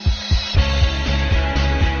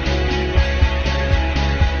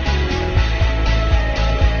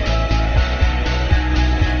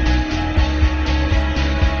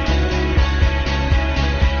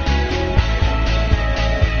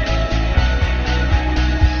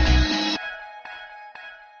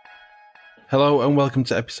Hello and welcome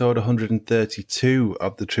to episode 132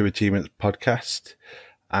 of the True Achievements podcast.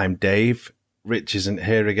 I'm Dave. Rich isn't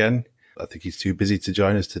here again. I think he's too busy to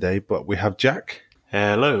join us today, but we have Jack.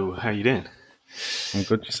 Hello, how you doing? I'm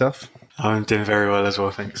good, yourself? I'm doing very well as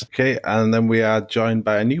well, thanks. Okay, and then we are joined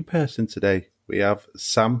by a new person today. We have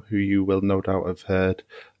Sam, who you will no doubt have heard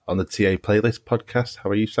on the TA Playlist podcast. How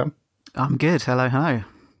are you, Sam? I'm good. Hello.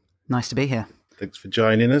 Nice to be here. Thanks for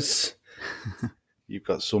joining us. You've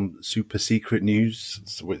got some super secret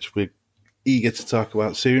news, which we're eager to talk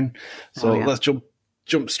about soon. So Let's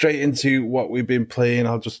jump straight into what we've been playing.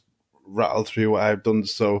 I'll just rattle through what I've done.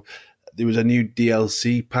 So there was a new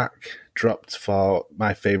DLC pack dropped for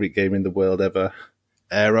my favourite game in the world ever,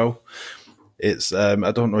 Aero. It's I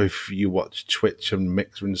don't know if you watch Twitch and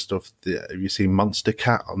Mixer and stuff. Have you seen Monster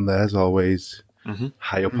Cat on there? As always,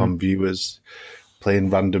 high up on viewers,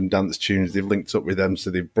 playing random dance tunes. They've linked up with them, so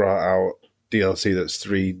they've brought out DLC that's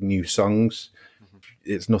 3 new songs.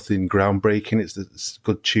 It's nothing groundbreaking. It's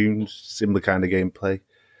good tunes, similar kind of gameplay.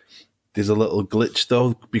 There's a little glitch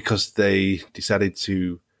though, because they decided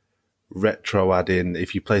to retro add in,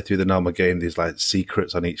 if you play through the normal game, there's like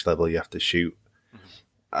secrets on each level you have to shoot.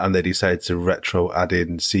 And they decided to retro add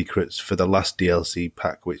in secrets for the last DLC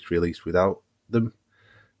pack, which released without them.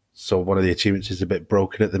 So one of the achievements is a bit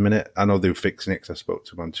broken at the minute. I know they're fixing it because I spoke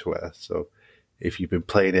to them on Twitter. So if you've been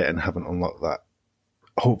playing it and haven't unlocked that,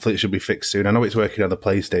 hopefully it should be fixed soon. I know it's working on the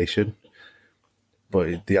PlayStation,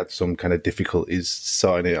 but they had some kind of difficulties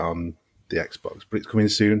sorting it on the Xbox, but it's coming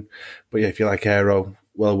soon. But yeah, if you like Aero,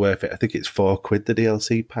 well worth it. I think it's £4 the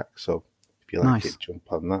DLC pack, so if you like it,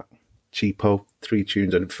 jump on that. Cheapo, 3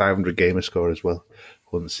 tunes and 500 gamer score as well,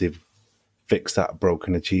 once they've fixed that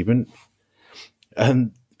broken achievement.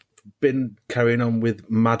 And been carrying on with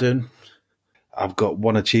Madden. I've got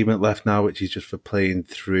 1 achievement left now, which is just for playing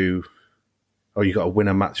through. Oh, you got to win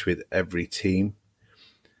a match with every team.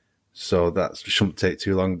 So that shouldn't take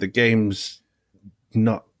too long. The game's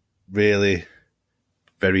not really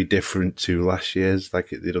very different to last year's.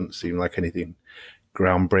 Like it doesn't seem like anything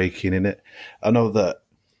groundbreaking in it. I know that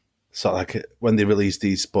sort of like when they release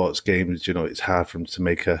these sports games, you know, it's hard for them to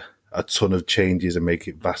make a ton of changes and make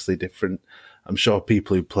it vastly different. I'm sure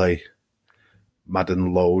people who play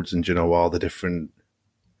Madden loads and, you know, all the different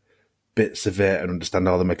bits of it and understand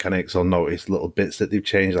all the mechanics will notice little bits that they've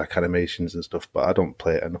changed, like animations and stuff, but I don't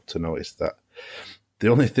play it enough to notice that. The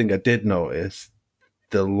only thing I did notice,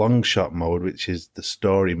 the long shot mode, which is the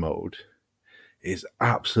story mode, is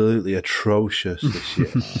absolutely atrocious this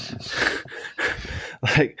year.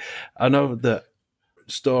 Like, I know that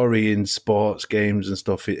story in sports games and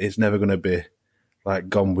stuff, it's never going to be like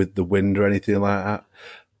Gone with the Wind or anything like that,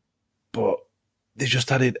 but they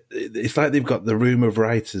just added, it's like they've got the room of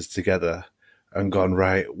writers together and gone,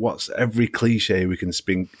 right, what's every cliche we can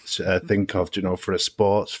think of, you know, for a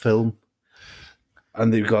sports film?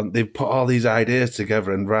 And they've put all these ideas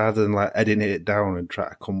together, and rather than like editing it down and try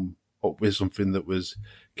to come up with something that was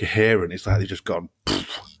coherent, it's like they've just gone,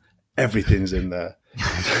 everything's in there.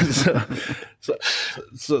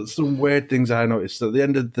 so some weird things I noticed at the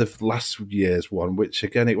end of the last year's one, which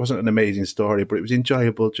again, it wasn't an amazing story, but it was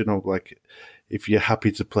enjoyable, you know, like if you're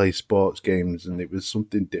happy to play sports games, and it was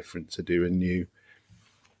something different to do and new.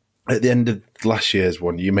 At the end of last year's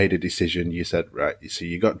one, you made a decision. You said, right, so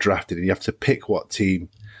you got drafted and you have to pick what team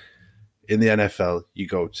in the NFL you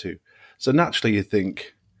go to. So naturally you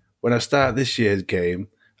think, when I start this year's game,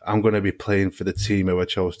 I'm going to be playing for the team who I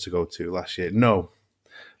chose to go to last year. No,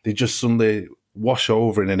 they just suddenly wash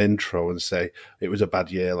over in an intro and say, it was a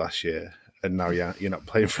bad year last year, and now you're not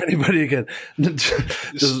playing for anybody again.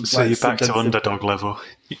 So you're back to underdog level.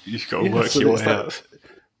 You've got to work your way out.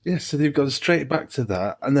 Yeah, so they've gone straight back to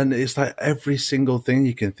that. And then it's like every single thing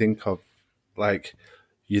you can think of. Like,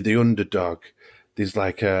 you're the underdog. There's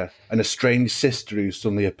like an estranged sister who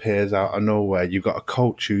suddenly appears out of nowhere. You've got a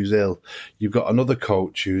coach who's ill. You've got another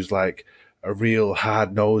coach who's like a real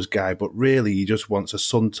hard-nosed guy, but really he just wants a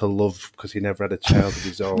son to love because he never had a child of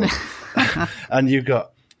his own. And you've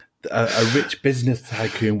got a rich business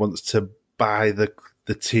tycoon wants to buy the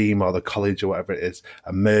team or the college or whatever it is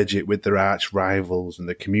and merge it with their arch rivals, and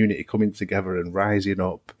the community coming together and rising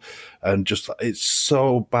up. And just, it's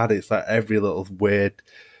so bad. It's like every little weird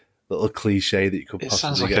little cliche that you could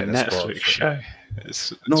possibly get in a Netflix show.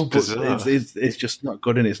 It's but it's just not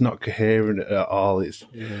good, and it's not coherent at all. It's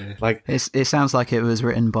like it sounds like it was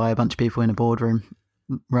written by a bunch of people in a boardroom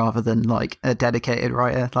rather than like a dedicated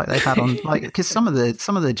writer like they've had on like, because some of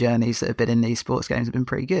the journeys that have been in these sports games have been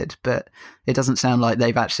pretty good, but it doesn't sound like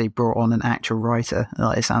they've actually brought on an actual writer.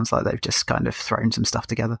 Like, it sounds like they've just kind of thrown some stuff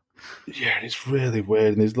together. Yeah, it's really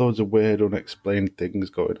weird, and there's loads of weird unexplained things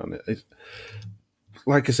going on. It's,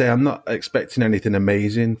 like I say, I'm not expecting anything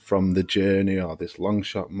amazing from the journey or this long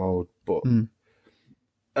shot mode, but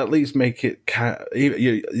at least make it.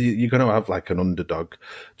 You're going to have like an underdog,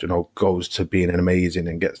 goes to being amazing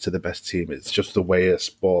and gets to the best team. It's just the way a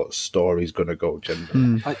sports story is going to go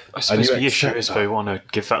generally. I suppose the issue is they want to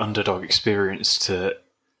give that underdog experience to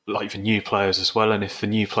like the new players as well, and if the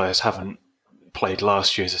new players haven't played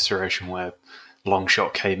last year's iteration where long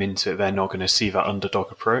shot came into it, they're not going to see that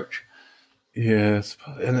underdog approach. Yes,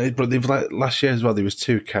 but they've like last year as well. There was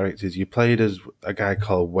two characters. You played as a guy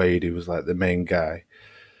called Wade, who was like the main guy,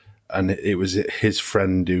 and it was his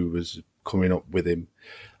friend who was coming up with him.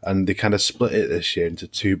 And they kind of split it this year into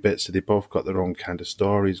two bits, so they both got their own kind of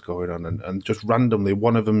stories going on. And just randomly,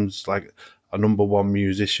 one of them's like a number one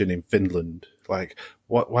musician in Finland. Like,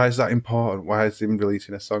 why is that important? Why is him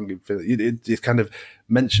releasing a song in Finland? It's kind of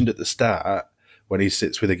mentioned at the start, when he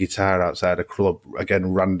sits with a guitar outside a club,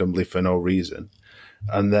 again, randomly for no reason.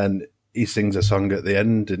 And then he sings a song at the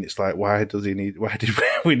end, and it's like, why did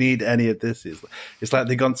we need any of this? It's like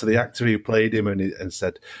they gone to the actor who played him and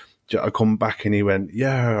said, I come back, and he went,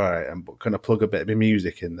 yeah, all right, and can I plug a bit of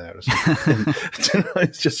music in there or something?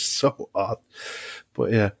 It's just so odd.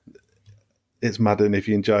 But yeah, it's Madden. If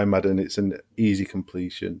you enjoy Madden, it's an easy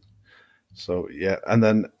completion. So yeah, and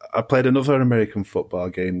then I played another American football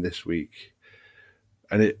game this week.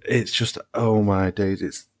 And it's just, oh my days,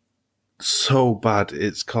 it's so bad.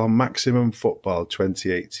 It's called Maximum Football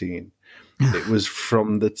 2018. It was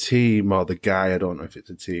from the team, or the guy, I don't know if it's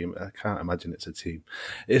a team. I can't imagine it's a team.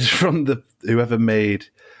 It's from whoever made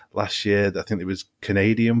last year, I think it was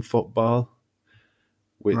Canadian Football,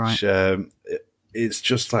 which right. It's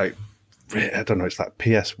just like, I don't know, it's like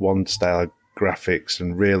PS1 style graphics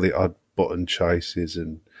and really odd button choices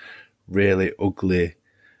and really ugly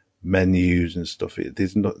menus and stuff.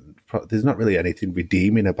 There's not really anything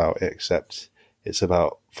redeeming about it, except it's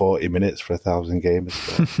about 40 minutes for 1,000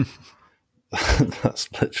 gamers.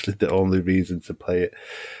 That's literally the only reason to play it.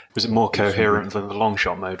 Was it more coherent than the long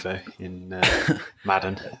shot mode though in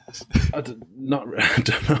Madden? I don't know.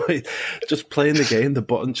 Just playing the game, the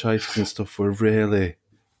button choices and stuff were really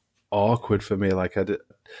awkward for me. Like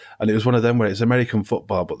and it was one of them where it's American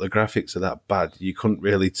football, but the graphics are that bad you couldn't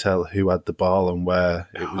really tell who had the ball and where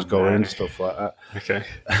it was going and stuff like that. Okay.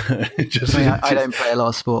 I don't play a lot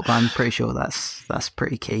of sport, but I'm pretty sure that's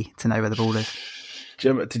pretty key to know where the ball is.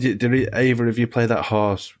 Did either of you play that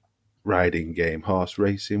horse riding game? Horse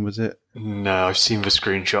racing, was it? No, I've seen the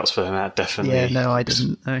screenshots for that. Definitely. Yeah, no, I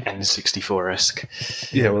didn't. No.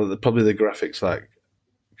 N64-esque. Yeah, well, probably the graphics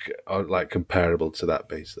are like comparable to that.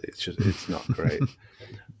 Basically, it's not great.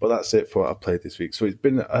 But that's it for what I played this week. So it's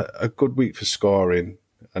been a good week for scoring,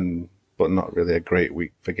 but not really a great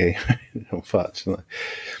week for gaming, unfortunately.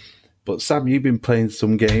 But Sam, you've been playing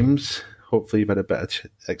some games. Hopefully, you've had a better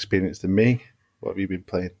experience than me. What have you been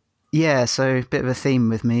playing? Yeah, so a bit of a theme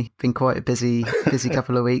with me. Been quite a busy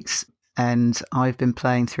couple of weeks, and I've been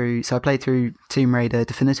playing through. So I played through Tomb Raider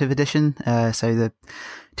Definitive Edition, so the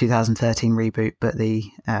 2013 reboot, but the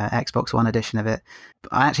Xbox One edition of it.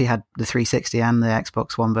 I actually had the 360 and the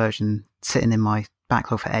Xbox One version sitting in my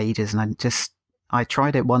backlog for ages, and I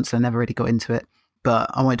tried it once and I never really got into it, but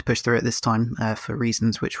I wanted to push through it this time for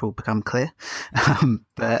reasons which will become clear.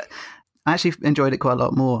 But I actually enjoyed it quite a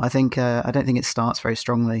lot more. I think I don't think it starts very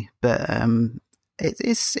strongly, but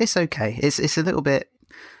it's okay. It's a little bit.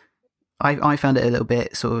 I found it a little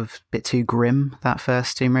bit bit too grim, that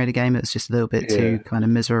first Tomb Raider game. It was just a little bit too kind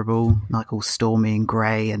of miserable, like all stormy and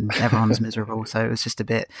grey, and everyone's miserable. So it was just a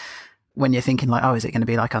bit. When you're thinking like, oh, is it going to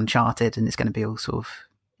be like Uncharted, and it's going to be all sort of,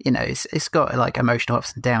 it's got like emotional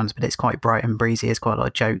ups and downs, but it's quite bright and breezy. It's quite a lot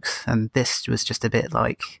of jokes, and this was just a bit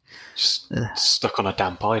like stuck on a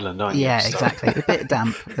damp island, aren't you? Yeah, exactly. A bit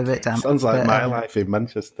damp. Sounds like my life in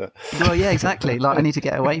Manchester. Well, yeah, exactly. Like I need to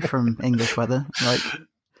get away from English weather. Like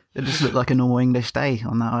it just looked like a normal English day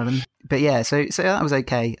on that island. But yeah, so that was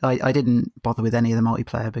okay. I didn't bother with any of the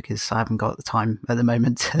multiplayer because I haven't got the time at the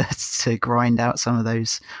moment to grind out some of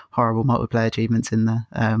those horrible multiplayer achievements in there.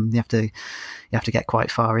 You have to get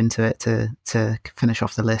quite far into it to finish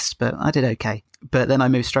off the list, but I did okay. But then I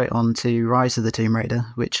moved straight on to Rise of the Tomb Raider,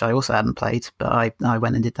 which I also hadn't played, but I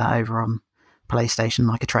went and did that over on PlayStation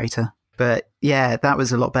like a traitor. But yeah, that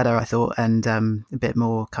was a lot better, I thought, and a bit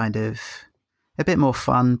more kind of a bit more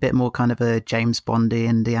fun, a bit more kind of a James Bondy,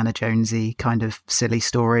 Indiana Jonesy kind of silly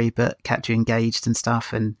story, but kept you engaged and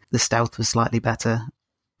stuff. And the stealth was slightly better.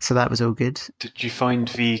 So that was all good. Did you find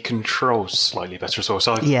the controls slightly better as well?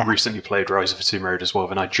 So I recently played Rise of the Tomb Raider as well,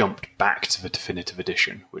 and I jumped back to the Definitive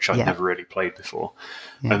Edition, which I'd never really played before.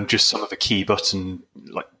 And just some of the key button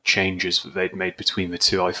changes that they'd made between the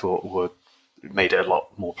two, I thought made it a lot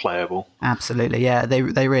more playable. Absolutely, yeah. They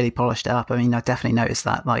really polished it up. I mean, I definitely noticed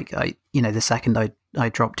that. The second I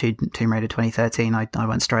dropped Tomb Raider 2013, I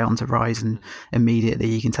went straight on to Rise, and immediately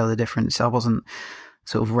you can tell the difference. I wasn't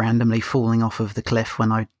sort of randomly falling off of the cliff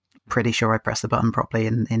when I'm pretty sure I pressed the button properly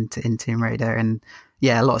in Tomb Raider. And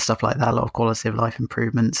yeah, a lot of stuff like that, a lot of quality of life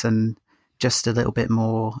improvements, and just a little bit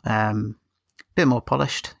more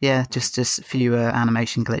polished. Yeah, just fewer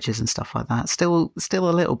animation glitches and stuff like that. Still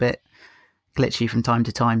a little bit glitchy from time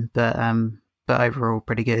to time, but overall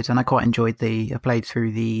pretty good. And I quite enjoyed I played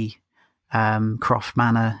through the Croft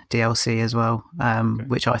Manor DLC as well,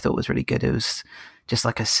 which I thought was really good. It was just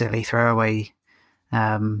like a silly throwaway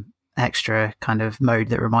extra kind of mode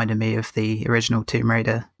that reminded me of the original Tomb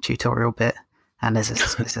Raider tutorial bit. And there's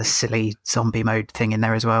a silly zombie mode thing in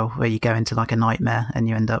there as well, where you go into like a nightmare and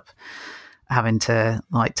you end up having to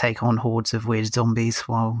like take on hordes of weird zombies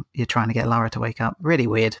while you're trying to get Lara to wake up. Really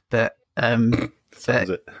weird, but kind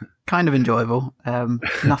of enjoyable.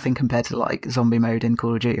 Nothing compared to like zombie mode in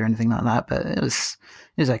Call of Duty or anything like that, but it was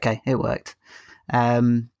okay. It worked.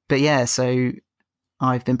 But yeah, so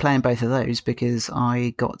I've been playing both of those because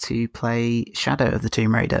I got to play Shadow of the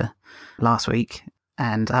Tomb Raider last week,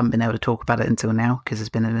 and I haven't been able to talk about it until now because there's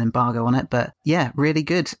been an embargo on it. But yeah, really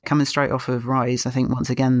good. Coming straight off of Rise, I think once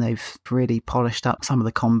again they've really polished up some of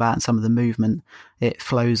the combat and some of the movement. It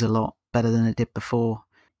flows a lot better than it did before.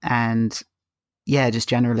 And yeah, just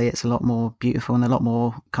generally it's a lot more beautiful and a lot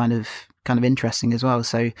more kind of interesting as well.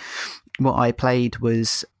 So what I played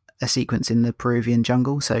was a sequence in the Peruvian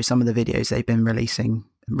jungle. So some of the videos they've been releasing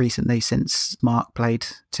recently since Mark played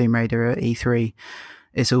Tomb Raider at E3,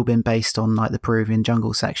 it's all been based on like the Peruvian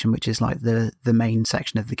jungle section, which is like the main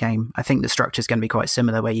section of the game. I think the structure is going to be quite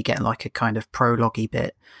similar, where you get like a kind of prologue-y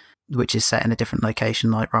bit, which is set in a different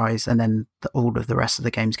location like Rise, and then all of the rest of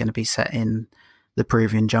the game is going to be set in the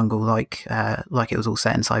Peruvian jungle, like it was all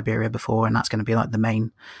set in Siberia before, and that's going to be like the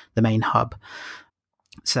main hub.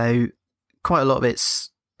 So quite a lot of it's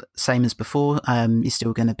same as before. You're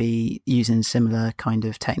still going to be using similar kind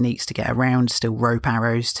of techniques to get around, still rope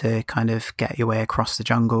arrows to kind of get your way across the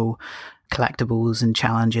jungle. Collectibles and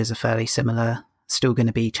challenges are fairly similar. Still going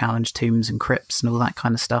to be challenge tombs and crypts and all that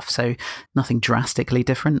kind of stuff. So nothing drastically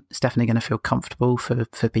different. It's definitely going to feel comfortable for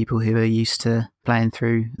people who are used to playing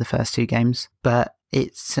through the first two games. But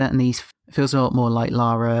it certainly feels a lot more like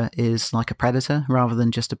Lara is like a predator rather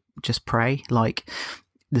than just prey. Like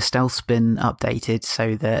the stealth's been updated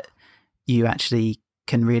so that you actually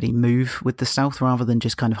can really move with the stealth rather than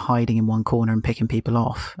just kind of hiding in one corner and picking people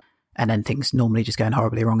off. And then things normally just going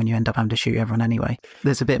horribly wrong and you end up having to shoot everyone anyway.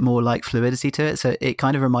 There's a bit more like fluidity to it. So it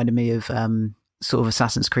kind of reminded me of sort of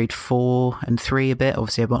Assassin's Creed 4 and 3 a bit.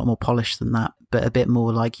 Obviously a lot more polished than that, but a bit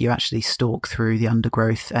more like you actually stalk through the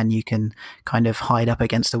undergrowth and you can kind of hide up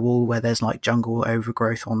against a wall where there's like jungle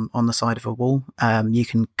overgrowth on the side of a wall. You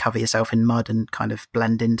can cover yourself in mud and kind of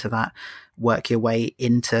blend into that, work your way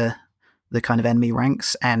into the kind of enemy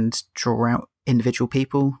ranks and draw out individual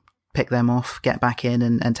people, pick them off, get back in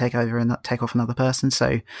and take over and take off another person.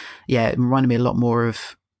 So yeah, it reminded me a lot more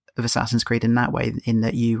of Assassin's Creed in that way, in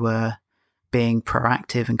that you were being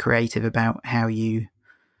proactive and creative about how you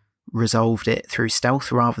resolved it through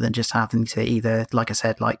stealth rather than just having to either, like I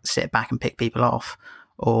said, like sit back and pick people off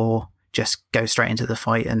or just go straight into the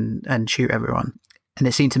fight and shoot everyone. And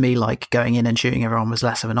it seemed to me like going in and shooting everyone was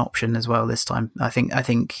less of an option as well this time. I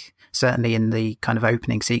think certainly in the kind of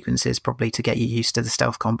opening sequences, probably to get you used to the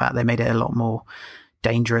stealth combat, they made it a lot more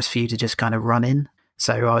dangerous for you to just kind of run in.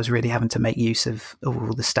 So I was really having to make use of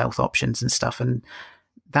all the stealth options and stuff. And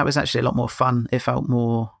that was actually a lot more fun. It felt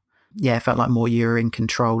like more you were in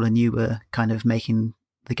control and you were kind of making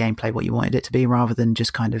the gameplay what you wanted it to be rather than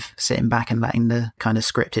just kind of sitting back and letting the kind of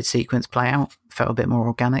scripted sequence play out. It felt a bit more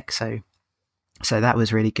organic. So that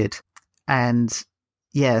was really good. And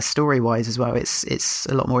yeah, story-wise as well, it's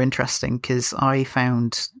a lot more interesting because I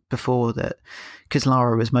found before that because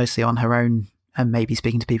Lara was mostly on her own and maybe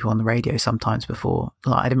speaking to people on the radio sometimes before,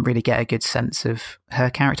 like I didn't really get a good sense of her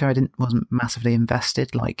character. Wasn't massively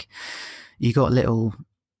invested. Like you got little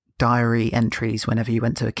diary entries whenever you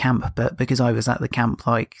went to a camp, but because I was at the camp,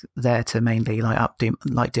 like there to mainly do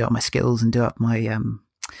up my skills and do up my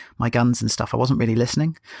my guns and stuff, I wasn't really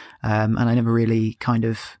listening, and I never really kind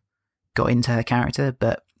of got into her character.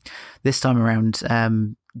 But this time around,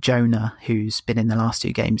 Jonah, who's been in the last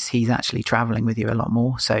 2 games, he's actually traveling with you a lot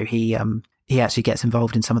more. So he actually gets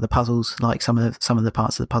involved in some of the puzzles. Like some of the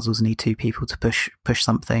parts of the puzzles need 2 people to push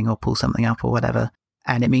something or pull something up or whatever.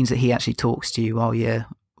 And it means that he actually talks to you while you're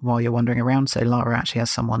wandering around. So Lara actually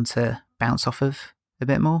has someone to bounce off of a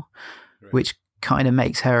bit more, right, which kind of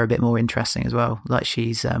makes her a bit more interesting as well. Like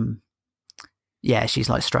she's she's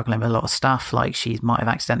like struggling with a lot of stuff. Like she might have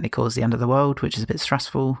accidentally caused the end of the world, which is a bit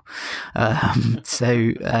stressful.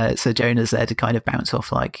 So Jonah's there to kind of bounce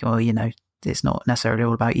off, like, well, it's not necessarily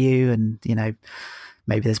all about you, and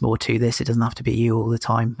maybe there's more to this. It doesn't have to be you all the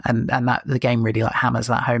time. And that the game really like hammers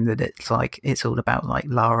that home, that it's all about like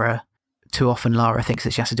Lara. Too often Lara thinks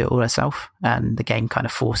that she has to do it all herself, and the game kind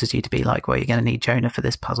of forces you to be like, well, you're going to need Jonah for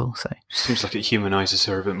this puzzle. So seems like it humanises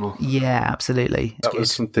her a bit more. Yeah, absolutely. That was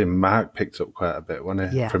something Mark picked up quite a bit,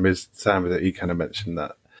 wasn't he? Yeah. From his time with it, he kind of mentioned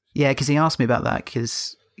that. Yeah, because he asked me about that,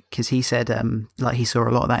 because he said like he saw a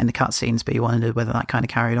lot of that in the cutscenes, but he wondered whether that kind of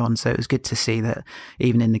carried on. So it was good to see that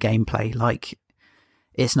even in the gameplay, like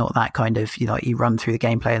it's not that kind of you run through the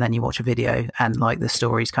gameplay and then you watch a video and like the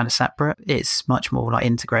story's kind of separate. It's much more like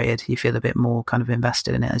integrated. You feel a bit more kind of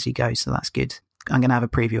invested in it as you go, so that's good. I'm going to have a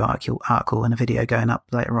preview article and a video going up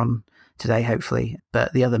later on today, hopefully.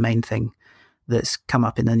 But the other main thing that's come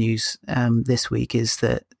up in the news this week is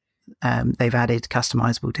that they've added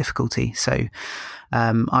customizable difficulty. So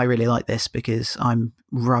I really like this because I'm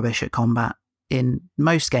rubbish at combat in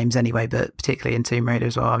most games anyway, but particularly in Tomb Raider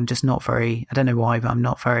as well. I'm just not very, I don't know why, but I'm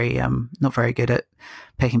not very good at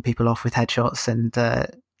picking people off with headshots and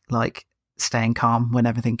like staying calm when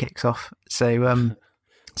everything kicks off. So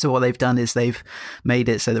what they've done is they've made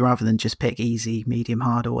it so that rather than just pick easy, medium,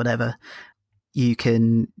 hard or whatever, you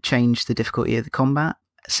can change the difficulty of the combat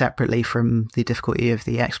separately from the difficulty of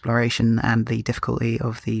the exploration and the difficulty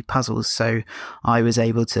of the puzzles. So I was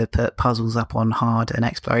able to put puzzles up on hard and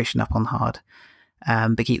exploration up on hard,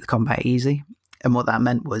 but keep the combat easy. And what that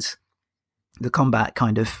meant was the combat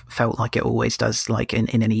kind of felt like it always does, like in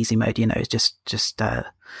an easy mode, it's just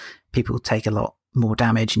people take a lot more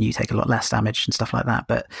damage and you take a lot less damage and stuff like that.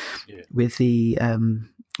 But with the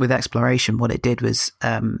with exploration, what it did was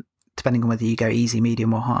depending on whether you go easy,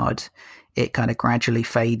 medium or hard, it kind of gradually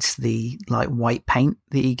fades the like white paint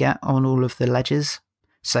that you get on all of the ledges.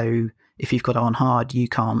 So if you've got it on hard, you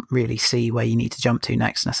can't really see where you need to jump to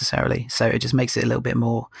next necessarily. So it just makes it a little bit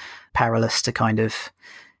more perilous to kind of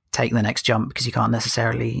take the next jump because you can't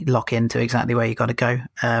necessarily lock into exactly where you got to go,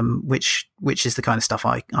 which is the kind of stuff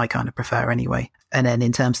I kind of prefer anyway. And then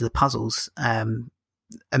in terms of the puzzles,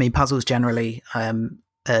 puzzles generally are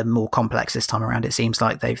more complex this time around. It seems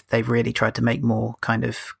like they've really tried to make more kind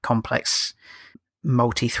of complex,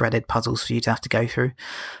 multi-threaded puzzles for you to have to go through.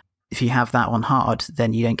 If you have that on hard,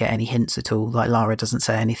 then you don't get any hints at all. Like Lara doesn't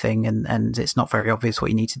say anything, and it's not very obvious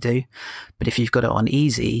what you need to do. But if you've got it on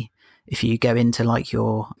easy, if you go into like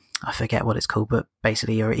I forget what it's called, but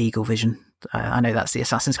basically your eagle vision. I know that's the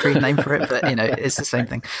Assassin's Creed name for it, but it's the same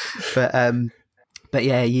thing. But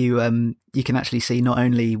yeah, you can actually see not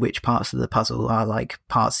only which parts of the puzzle are like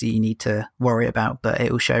parts that you need to worry about, but it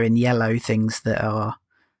will show in yellow things that are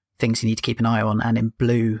things you need to keep an eye on, and in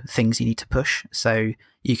blue things you need to push. So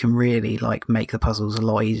you can really like make the puzzles a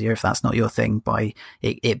lot easier if that's not your thing. By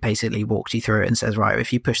it basically walks you through it and says, right,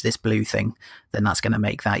 if you push this blue thing, then that's going to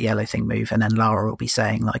make that yellow thing move. And then Lara will be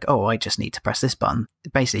saying like, oh, I just need to press this button.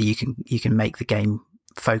 Basically, you can make the game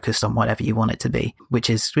focused on whatever you want it to be,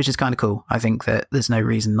 which is kind of cool. I think that there's no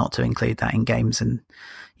reason not to include that in games, and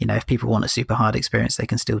if people want a super hard experience, they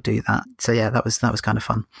can still do that. So yeah, that was kind of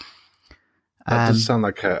fun. That does sound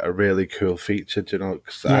like a really cool feature,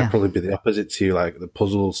 because I'd probably be the opposite to you, like the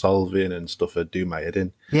puzzle solving and stuff would do my head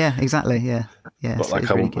in. Yeah, exactly. Yeah. But so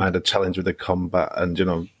like I wouldn't mind a challenge with the combat, and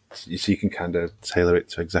so you can kind of tailor it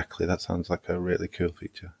to exactly. That sounds like a really cool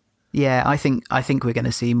feature. Yeah, I think we're going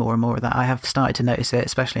to see more and more of that. I have started to notice it,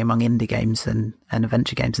 especially among indie games and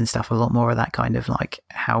adventure games and stuff, a lot more of that kind of like,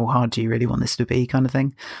 how hard do you really want this to be kind of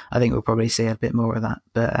thing. I think we'll probably see a bit more of that.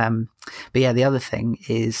 But yeah, the other thing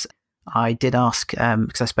is I did ask,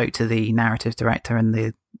 because I spoke to the narrative director and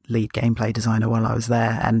the lead gameplay designer while I was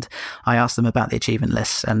there, and I asked them about the achievement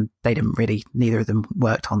lists, and neither of them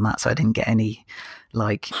worked on that, so I didn't get any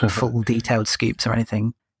like full detailed scoops or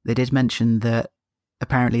anything. They did mention that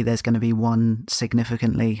apparently there's going to be one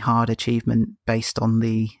significantly hard achievement based on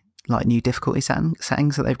the like new difficulty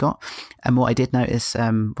settings that they've got. And what I did notice,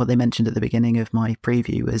 what they mentioned at the beginning of my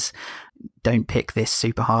preview was, don't pick this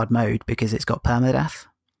super hard mode because it's got permadeath.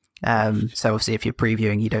 So obviously if you're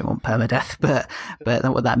previewing, you don't want permadeath, but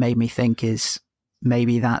what that made me think is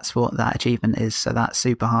maybe that's what that achievement is. So that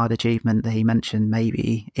super hard achievement that he mentioned,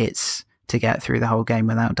 maybe it's to get through the whole game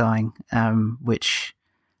without dying, which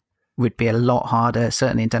would be a lot harder,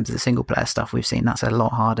 certainly in terms of the single player stuff we've seen. That's a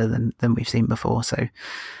lot harder than we've seen before. So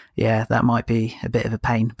yeah, that might be a bit of a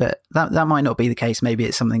pain, but that might not be the case. Maybe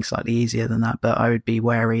it's something slightly easier than that, but I would be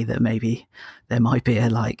wary that maybe there might be a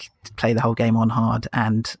play the whole game on hard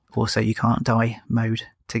and also you can't die mode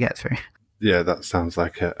to get through. Yeah, that sounds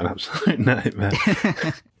like an absolute nightmare.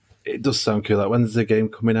 It does sound cool. Like, when's the game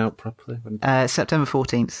coming out properly? September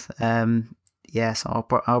 14th. Yes, I'll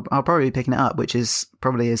probably be picking it up, which is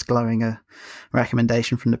probably as glowing a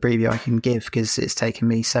recommendation from the preview I can give, because it's taken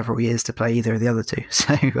me several years to play either of the other two.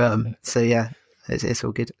 So yeah, it's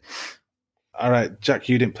all good. All right, Jack,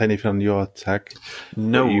 you didn't play anything on your tag.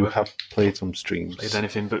 No, you have played some streams. Played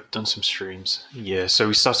anything but done some streams. Yeah, so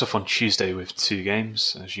we start off on Tuesday with 2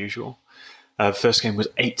 games as usual. The first game was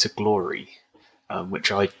 8 to Glory,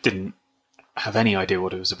 which I didn't have any idea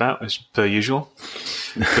what it was about, as per usual.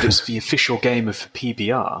 But it's the official game of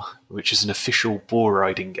PBR, which is an official bull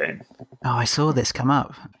riding game. Oh, I saw this come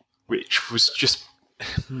up. Which was just...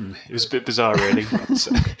 it was a bit bizarre, really.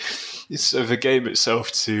 So the game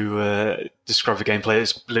itself, to describe the gameplay,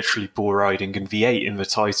 it's literally bull riding, and the 8 in the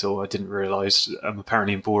title, I didn't realise,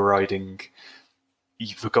 apparently in bull riding,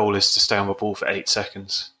 the goal is to stay on the ball for 8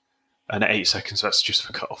 seconds. And at 8 seconds, that's just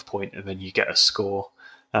the cut-off point, and then you get a score.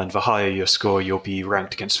 And the higher your score, you'll be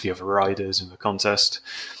ranked against the other riders in the contest.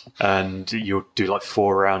 And you'll do like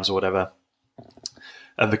 4 rounds or whatever.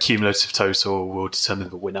 And the cumulative total will determine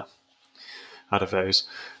the winner out of those.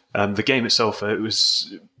 The game itself, it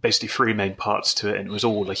was basically 3 main parts to it, and it was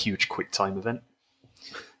all a huge quick time event.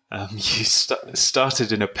 You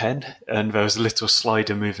started in a pen, and there was a little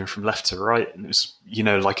slider moving from left to right, and it was,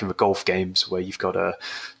 like in the golf games where you've got to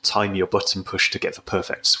time your button push to get the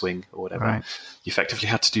perfect swing or whatever. Right. You effectively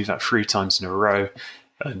had to do that 3 times in a row,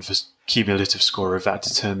 and the cumulative score of that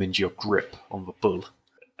determined your grip on the bull.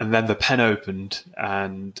 And then the pen opened,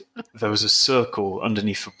 and there was a circle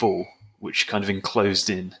underneath the bull, which kind of enclosed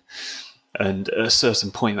in, and at a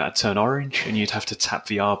certain point that would turn orange, and you'd have to tap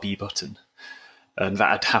the RB button. And that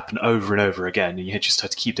had happened over and over again, and you just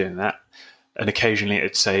had to keep doing that. And occasionally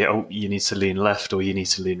it'd say, oh, you need to lean left or you need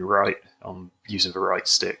to lean right on using the right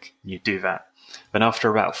stick. And you'd do that. And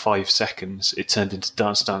after about 5 seconds, it turned into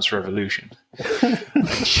Dance Dance Revolution.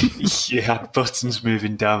 You had buttons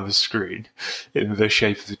moving down the screen in the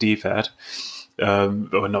shape of the D-pad.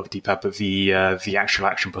 Or not the D-pad, but the actual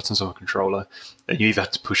action buttons on the controller. And you either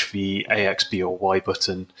had to push the A, X, B, or Y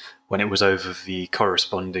button when it was over the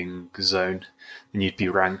corresponding zone. And you'd be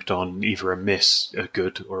ranked on either a miss, a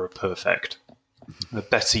good, or a perfect. The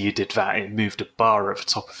better you did that, it moved a bar at the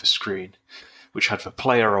top of the screen, which had the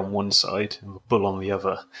player on one side and the bull on the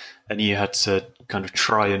other. And you had to kind of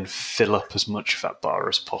try and fill up as much of that bar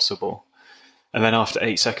as possible. And then after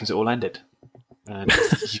 8 seconds, it all ended. And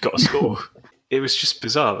you got a score. It was just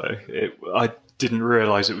bizarre, though. I didn't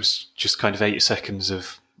realise it was just kind of 8 seconds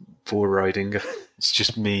of bull riding. It's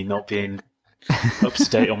just me not being up to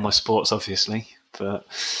date on my sports, obviously. But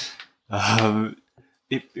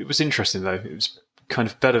it was interesting, though. It was kind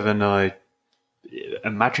of better than I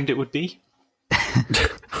imagined it would be.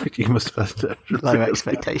 You must have low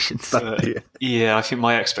expectations. Yeah, I think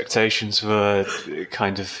my expectations were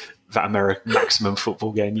kind of that American maximum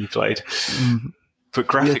football game you played. Mm-hmm. But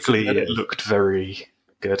graphically, it looked very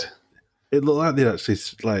good. It looked like they actually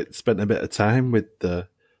spent a bit of time with the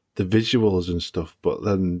visuals and stuff, but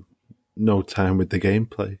then no time with the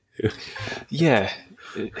gameplay. Yeah,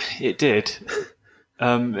 it did.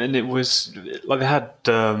 And it was like they had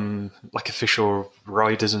like official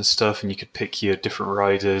riders and stuff, and you could pick your different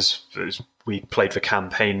riders. We played the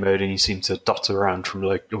campaign mode, and you seemed to dart around from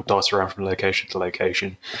location to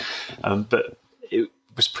location. But it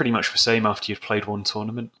was pretty much the same after you'd played one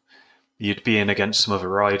tournament. You'd be in against some other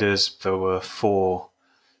riders. There were 4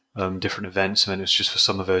 different events, and then it's just for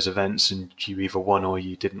some of those events, and you either won or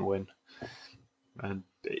you didn't win. And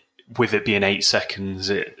with it being 8 seconds,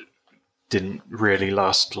 it didn't really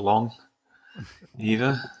last long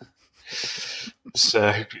either. So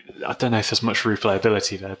I don't know if there's much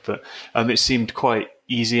replayability there, but it seemed quite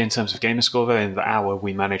easy in terms of gamer score, though. In the hour,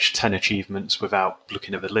 we managed 10 achievements without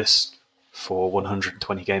looking at the list for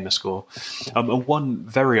 120 gamer score. And one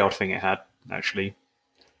very odd thing it had, actually,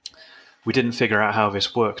 we didn't figure out how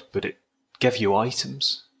this worked, but it gave you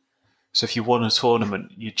items. So if you won a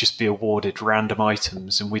tournament, you'd just be awarded random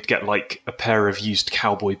items, and we'd get like a pair of used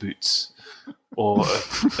cowboy boots or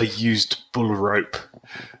a used bull rope,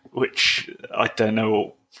 which I don't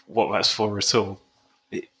know what that's for at all.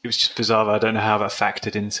 It was just bizarre. I don't know how that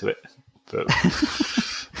factored into it. But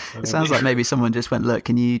it sounds like maybe someone just went, look,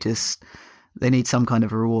 they need some kind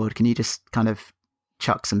of a reward. Can you just kind of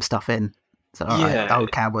chuck some stuff in? So, all right,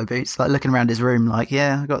 old cowboy boots. Like looking around his room, like,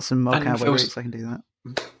 I got some old cowboy boots. I can do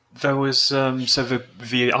that. There was so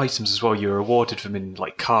the items as well. You were awarded them in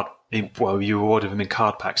like you were awarded them in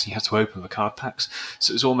card packs, and you had to open the card packs.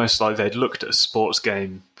 So it was almost like they'd looked at a sports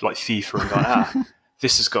game like FIFA and gone,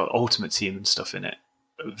 this has got Ultimate Team and stuff in it.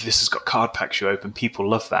 This has got card packs you open. People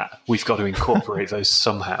love that. We've got to incorporate those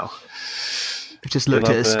somehow. Just looked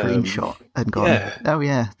at a screenshot and gone, oh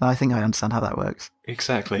yeah, I think I understand how that works.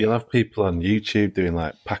 Exactly. You'll have people on YouTube doing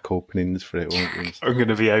like pack openings for it, won't you? I'm going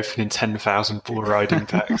to be opening 10,000 bull riding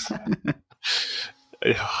packs. That'd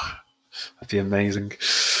be amazing.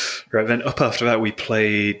 Right, then up after that we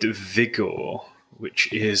played Vigor,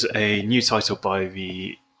 which is a new title by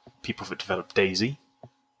the people that developed DayZ.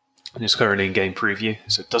 And it's currently in game preview,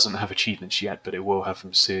 so it doesn't have achievements yet, but it will have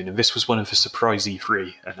them soon. And this was one of the surprise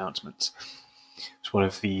E3 announcements. It's one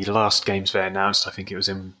of the last games they announced. I think it was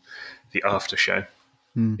in the after show.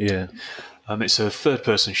 Yeah. It's a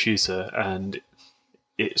third-person shooter, and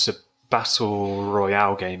it's a battle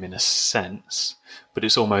royale game in a sense, but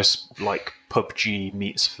it's almost like PUBG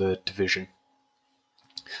meets The Division.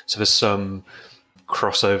 So there's some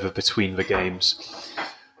crossover between the games,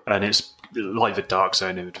 and it's like the Dark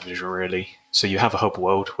Zone in The Division, really. So you have a hub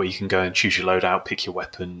world where you can go and choose your loadout, pick your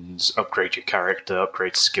weapons, upgrade your character,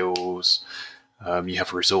 upgrade skills. You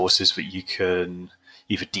have resources that you can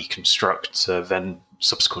either deconstruct to then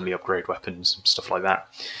subsequently upgrade weapons and stuff like that.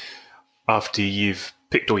 After you've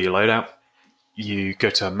picked all your loadout, you go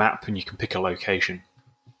to a map and you can pick a location.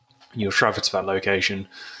 You'll travel to that location.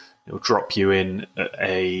 It'll drop you in at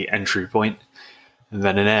a entry point, and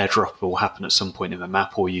then an airdrop will happen at some point in the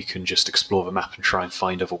map, or you can just explore the map and try and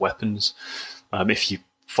find other weapons. If you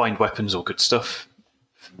find weapons or good stuff,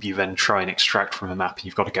 you then try and extract from the map, and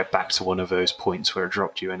you've got to get back to one of those points where it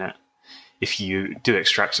dropped you in it. If you do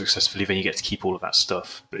extract successfully, then you get to keep all of that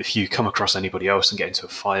stuff. But if you come across anybody else and get into a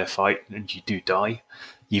firefight and you do die,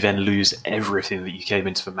 you then lose everything that you came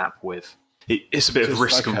into the map with. It's a bit of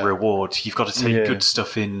risk and reward. You've got to take good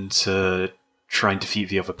stuff in to try and defeat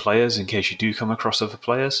the other players in case you do come across other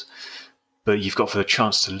players. But you've got the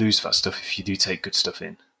chance to lose that stuff if you do take good stuff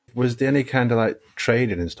in. Was there any kind of like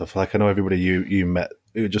trading and stuff? Like I know everybody you met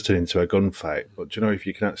just into a gunfight, but do you know if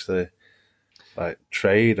you can actually like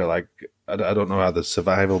trade or like I don't know how the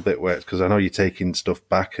survival bit works, because I know you're taking stuff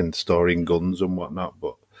back and storing guns and whatnot,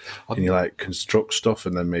 but can you like construct stuff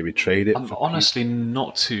and then maybe trade it? I'm honestly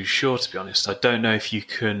not too sure, to be honest. I don't know if you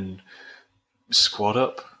can squad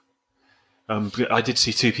up. I did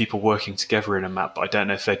see two people working together in a map, but I don't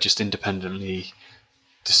know if they just independently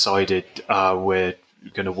decided we're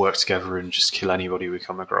going to work together and just kill anybody we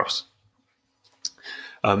come across.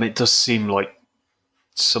 It does seem like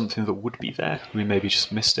something that would be there. We maybe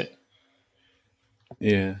just missed it.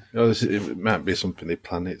 Yeah, it might be something they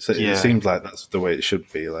plan. It seems like that's the way it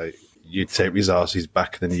should be. Like you take resources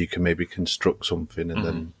back, then you can maybe construct something, and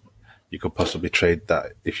then you could possibly trade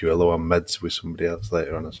that if you were low on meds with somebody else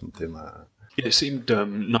later on or something like that. Yeah, it seemed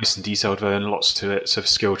nice and detailed there, and lots to it. So the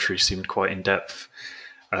skill tree seemed quite in depth.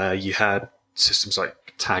 You had systems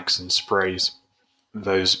like tags and sprays.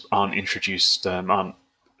 Those aren't introduced, aren't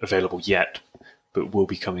available yet, but will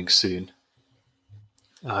be coming soon.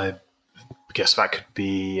 I guess that could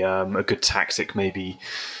be a good tactic, maybe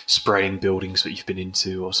spraying buildings that you've been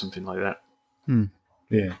into or something like that.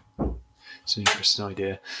 Yeah. It's an interesting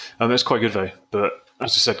idea. That's quite good though, but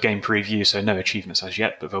as I said, game preview, so no achievements as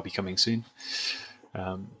yet, but they'll be coming soon.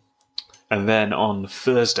 And then on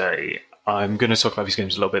Thursday, I'm going to talk about these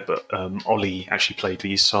games a little bit, but Ollie actually played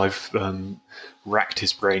these, so I've racked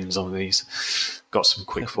his brains on these, got some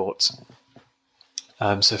quick thoughts.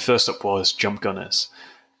 So first up was Jump Gunners,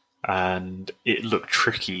 and it looked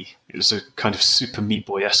tricky. It was a kind of Super Meat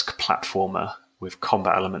Boy-esque platformer with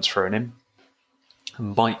combat elements thrown in.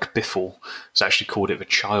 Mike Biffle has actually called it the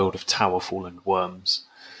child of Towerfall and Worms.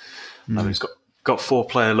 It's got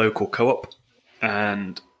 4-player local co-op,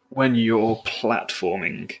 and when you're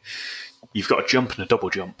platforming, you've got a jump and a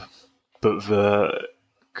double jump, but the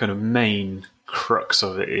kind of main crux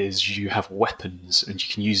of it is you have weapons, and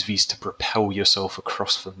you can use these to propel yourself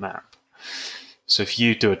across the map. So if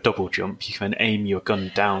you do a double jump, you can aim your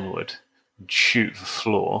gun downward and shoot the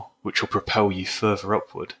floor, which will propel you further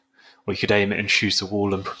upward. Or you could aim it and shoot a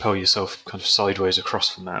wall and propel yourself kind of sideways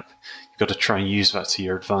across the map. You've got to try and use that to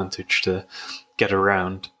your advantage to get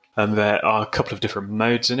around. And there are a couple of different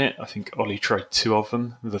modes in it. I think Ollie tried 2 of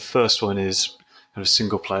them. The first one is kind of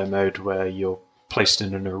single-player mode where you're placed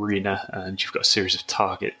in an arena and you've got a series of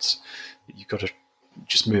targets that you've got to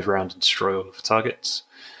just move around and destroy all of the targets.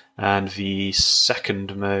 And the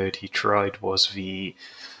second mode he tried was the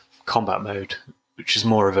combat mode, which is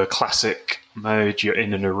more of a classic mode. You're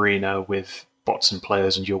in an arena with bots and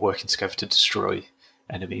players and you're working together to destroy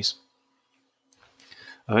enemies.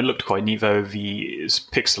 It looked quite neat though. It's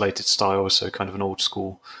pixelated style, so kind of an old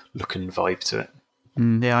school look and vibe to it.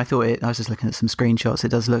 Yeah, I was just looking at some screenshots. It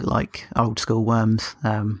does look like old school Worms.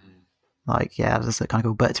 It does look kind of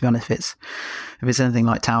cool. But to be honest, if it's anything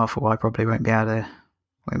like Towerfall, I probably won't be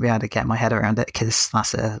able to get my head around it, because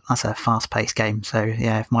that's a fast paced game. So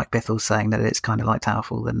yeah, if Mike Bithel's saying that it's kind of like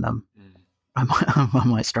Towerfall, then I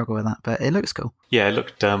might struggle with that, but it looks cool. Yeah, it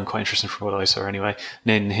looked quite interesting from what I saw anyway.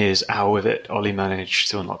 And in his hour with it, Ollie managed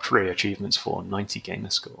to unlock 3 achievements for 90 gamer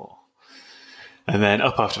score. And then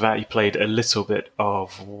up after that, he played a little bit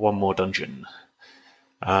of One More Dungeon.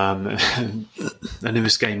 And in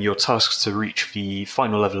this game, you're tasked to reach the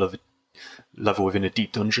final level within a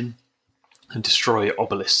deep dungeon and destroy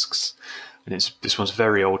obelisks. And this one's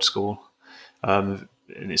very old school. And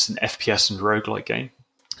it's an FPS and roguelike game.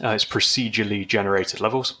 It's procedurally generated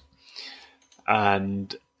levels.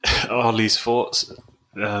 And Ollie's thoughts,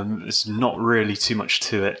 there's not really too much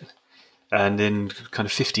to it. And in kind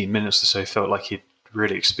of 15 minutes or so, felt like he'd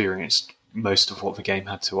really experienced most of what the game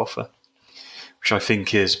had to offer, which I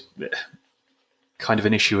think is kind of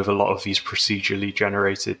an issue with a lot of these procedurally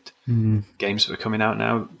generated games that are coming out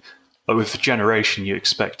now. But with the generation, you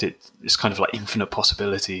expect it's kind of like infinite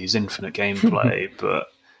possibilities, infinite gameplay, but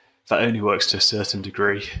that only works to a certain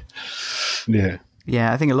degree. Yeah.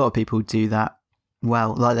 Yeah, I think a lot of people do that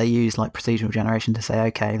well. Like they use like procedural generation to say,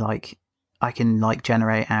 okay, like I can like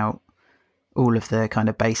generate out all of the kind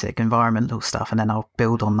of basic environmental stuff, and then I'll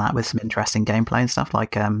build on that with some interesting gameplay and stuff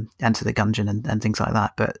like Enter the Gungeon and things like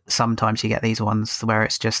that. But sometimes you get these ones where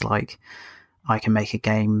it's just like I can make a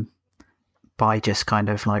game by just kind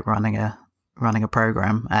of like running a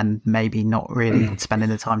program and maybe not really spending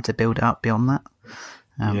the time to build it up beyond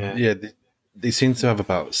that. They seem to have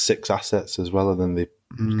about 6 assets as well, and then they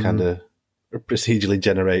kind of procedurally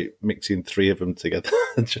generate mixing 3 of them together.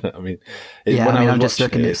 Do you know what I mean? I'm just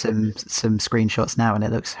looking at some screenshots now, and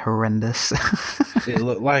it looks horrendous. It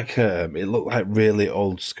looked like really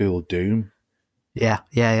old school Doom. Yeah.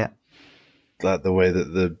 Like the way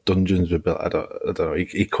that the dungeons were built. I don't know.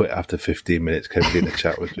 He quit after 15 minutes. Kevin in the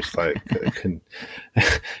chat was just like, "Can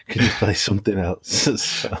you play something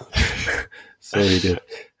else?" So he did.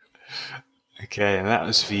 Okay, and that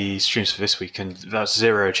was the streams for this week, and that's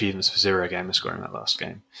 0 achievements for 0 gamer score in that last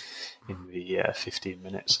game in the 15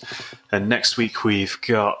 minutes. And next week we've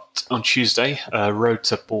got, on Tuesday, Road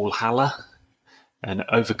to Brawlhalla and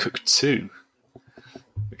Overcooked 2,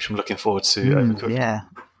 which I'm looking forward to. Overcooked. Yeah.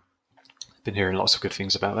 Been hearing lots of good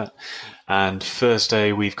things about that. And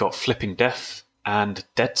Thursday we've got Flipping Death and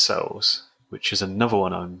Dead Cells, which is another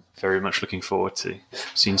one I'm very much looking forward to.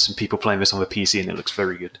 I've seen some people playing this on the PC and it looks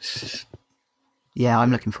very good. Yeah,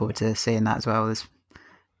 I'm looking forward to seeing that as well. There's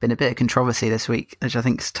been a bit of controversy this week, which I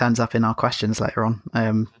think turns up in our questions later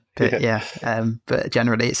on. But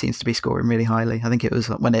generally it seems to be scoring really highly. I think it was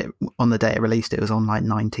on the day it released, it was on like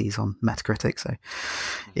 90s on Metacritic. So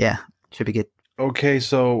yeah, should be good. Okay,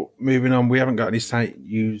 so moving on, we haven't got any site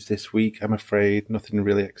news this week, I'm afraid. Nothing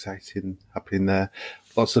really exciting happening there.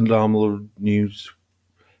 Lots of normal news,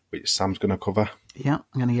 which Sam's going to cover. Yeah,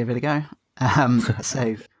 I'm going to give it a go.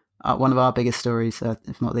 So one of our biggest stories,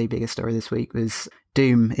 if not the biggest story this week, was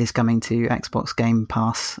Doom is coming to Xbox Game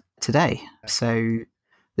Pass today. So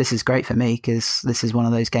this is great for me because this is one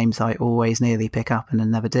of those games I always nearly pick up and then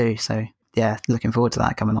never do. So yeah, looking forward to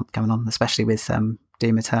that coming on, especially with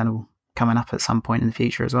Doom Eternal coming up at some point in the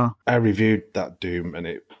future as well. I reviewed that Doom and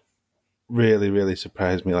it really, really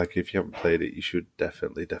surprised me. Like, if you haven't played it, you should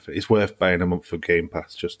definitely. It's worth buying a month for Game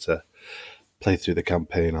Pass just to play through the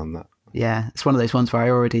campaign on that. Yeah, it's one of those ones where I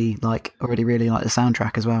already really like the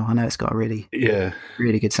soundtrack as well. I know it's got a really good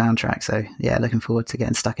soundtrack. So yeah, looking forward to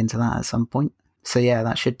getting stuck into that at some point. So yeah,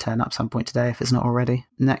 that should turn up some point today if it's not already.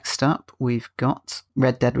 Next up, we've got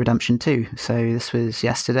Red Dead Redemption 2. So this was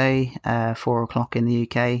yesterday, 4:00 in the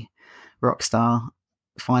UK. Rockstar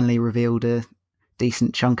finally revealed a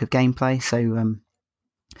decent chunk of gameplay.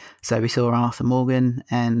 So we saw Arthur Morgan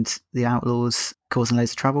and the Outlaws causing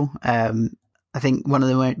loads of trouble. I think one of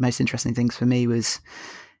the most interesting things for me was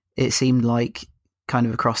it seemed like kind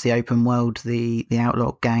of across the open world, the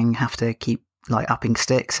Outlaw gang have to keep like upping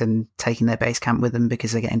sticks and taking their base camp with them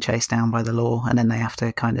because they're getting chased down by the law, and then they have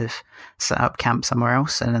to kind of set up camp somewhere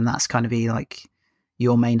else, and then that's kind of be like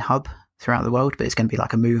your main hub. throughout the world, but it's going to be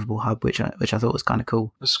like a movable hub, which I thought was kind of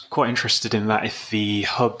cool. I was quite interested in that, if the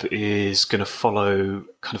hub is going to follow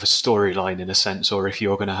kind of a storyline in a sense, or if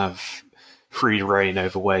you're going to have free reign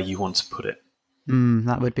over where you want to put it.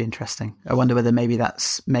 That would be interesting. I wonder whether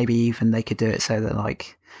maybe even they could do it so that,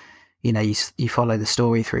 like, you know, you follow the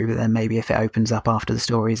story through, but then maybe if it opens up after the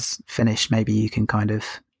story's finished, maybe you can kind of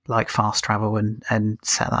like fast travel and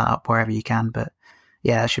set that up wherever you can. But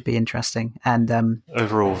yeah, it should be interesting. And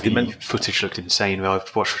overall, the footage looked insane.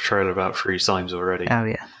 I've watched the trailer about 3 times already. Oh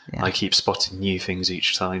yeah. I keep spotting new things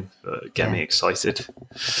each time that get me excited.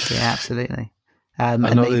 Yeah, absolutely. I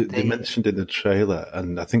know they mentioned in the trailer,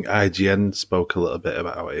 and I think IGN spoke a little bit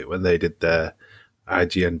about it when they did their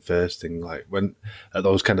IGN first thing, like when at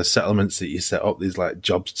those kind of settlements that you set up, these like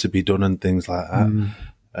jobs to be done and things like that,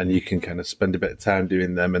 and you can kind of spend a bit of time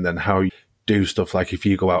doing them, and then how you do stuff, like if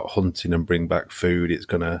you go out hunting and bring back food, it's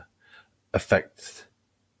going to affect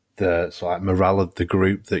the sort of like morale of the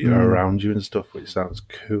group that you're around you and stuff, which sounds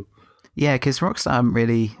cool. Yeah, because Rockstar haven't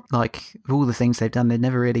really, like, of all the things they've done, they've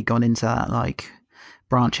never really gone into that, like,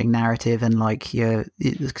 branching narrative and, like, you're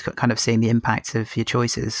kind of seeing the impact of your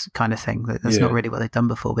choices kind of thing. That's not really what they've done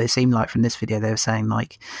before. But it seemed like from this video they were saying,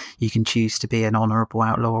 like, you can choose to be an honourable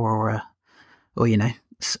outlaw or you know,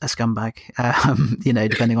 a scumbag, you know,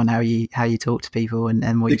 depending on how you talk to people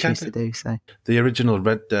and what you choose to do. So the original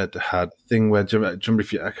Red Dead had a thing where, do you remember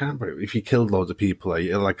if you killed loads of people,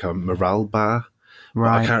 you had like a morale bar.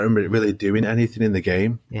 Right. I can't remember it really doing anything in the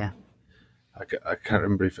game. Yeah. I can't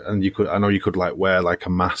remember I know you could like wear like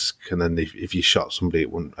a mask, and then if you shot somebody,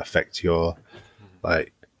 it wouldn't affect your,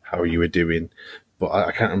 like, how you were doing. But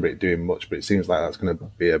I can't remember it doing much, but it seems like that's going to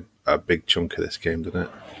be a big chunk of this game, doesn't it?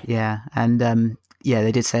 Yeah. And, yeah,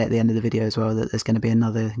 they did say at the end of the video as well that there's going to be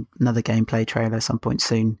another gameplay trailer at some point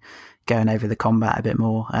soon, going over the combat a bit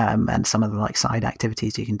more, and some of the like side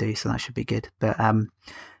activities you can do. So that should be good. But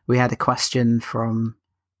we had a question from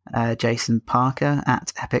Jason Parker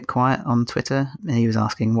at Epic Quiet on Twitter, and he was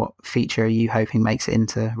asking, what feature are you hoping makes it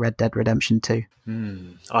into Red Dead Redemption 2?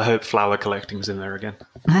 I hope flower collecting's in there again.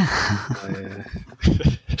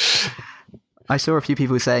 I saw a few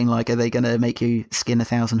people saying, like, are they going to make you skin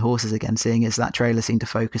 1,000 horses again, seeing as that trailer seemed to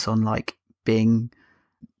focus on, like, being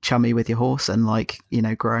chummy with your horse and, like, you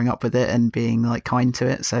know, growing up with it and being, like, kind to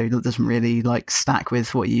it. So it doesn't really, like, stack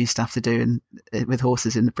with what you used to have to do with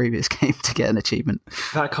horses in the previous game to get an achievement.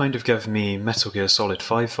 That kind of gave me Metal Gear Solid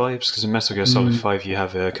 5 vibes, because in Metal Gear Solid 5 you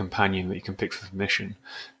have a companion that you can pick for the mission.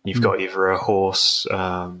 You've got either a horse,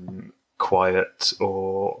 Quiet,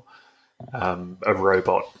 or a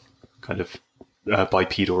robot, kind of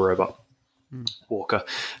bipedal robot, walker.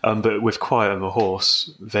 But with Quiet and the horse,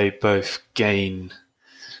 they both gain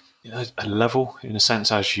a level, in a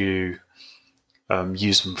sense, as you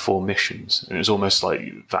use them for missions. And it's almost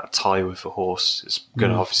like that tie with the horse is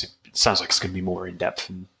going to obviously, it sounds like it's going to be more in depth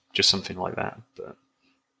than just something like that. But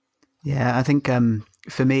yeah, I think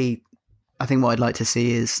for me, I think what I'd like to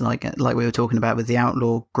see is like we were talking about with the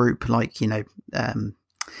outlaw group, like, you know,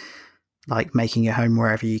 like making your home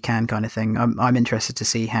wherever you can kind of thing. I'm interested to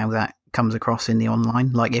see how that comes across in the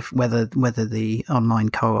online, like if whether the online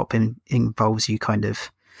co-op involves you kind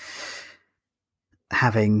of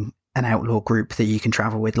having an outlaw group that you can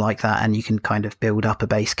travel with like that, and you can kind of build up a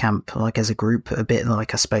base camp like as a group, a bit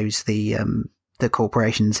like I suppose the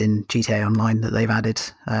corporations in GTA Online that they've added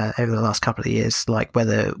over the last couple of years, like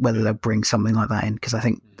whether they'll bring something like that in, because I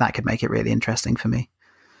think that could make it really interesting for me.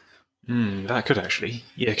 That could actually,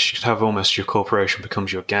 yeah, because you could have almost your corporation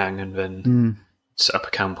becomes your gang and then set up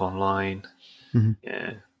a camp online.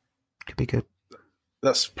 Yeah, could be good.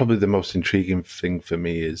 That's probably the most intriguing thing for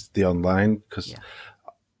me is the online, because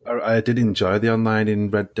I did enjoy the online in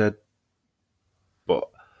Red Dead, but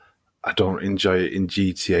I don't enjoy it in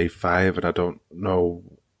GTA 5, and I don't know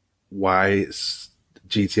why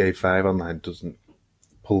GTA 5 online doesn't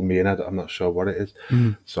pull me in. I'm not sure what it is.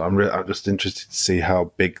 So I'm just interested to see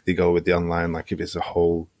how big they go with the online, like if it's a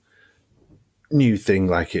whole new thing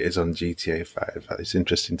like it is on GTA 5. It's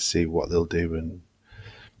interesting to see what they'll do and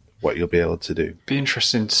what you'll be able to do. Be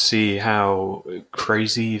interesting to see how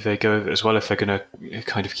crazy they go with it as well, if they're going to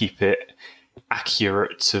kind of keep it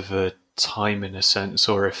accurate to the time in a sense,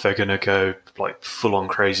 or if they're going to go like full on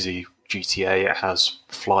crazy GTA. It has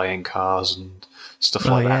flying cars and stuff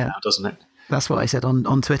like that now, doesn't it? That's what I said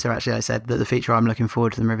on Twitter, actually. I said that the feature I'm looking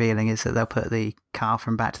forward to them revealing is that they'll put the car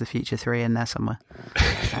from Back to the Future 3 in there somewhere.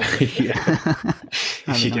 If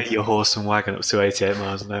you get your horse and wagon up to 88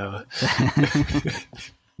 miles an hour.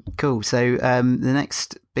 Cool. So the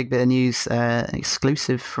next big bit of news,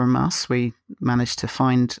 exclusive from us, we managed to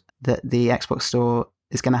find that the Xbox Store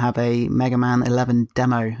is going to have a Mega Man 11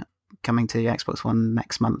 demo coming to Xbox One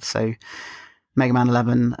next month. So Mega Man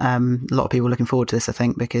 11, a lot of people are looking forward to this, I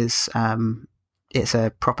think, because it's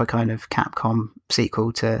a proper kind of Capcom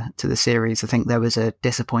sequel to the series. I think there was a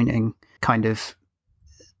disappointing kind of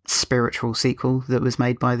spiritual sequel that was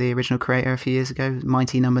made by the original creator a few years ago,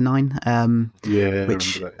 Mighty Number 9,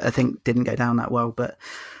 which I think didn't go down that well. But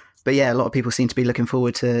yeah, a lot of people seem to be looking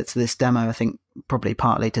forward to this demo. I think probably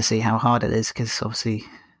partly to see how hard it is, because obviously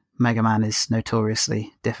Mega Man is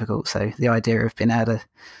notoriously difficult. So the idea of being able to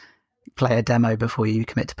play a demo before you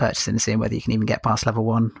commit to purchasing and seeing whether you can even get past level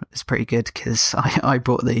 1 is pretty good, because I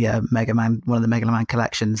bought the Mega Man, one of the Mega Man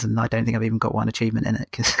collections, and I don't think I've even got one achievement in it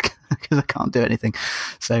because I can't do anything.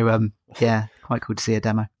 So yeah, quite cool to see a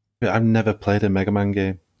demo. I've never played a Mega Man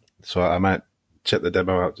game, so I might check the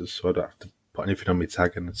demo out just so I don't have to put anything on my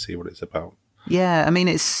tag and see what it's about. Yeah, I mean,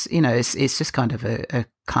 it's just kind of a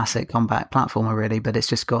classic combat platformer, really, but it's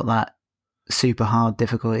just got that super hard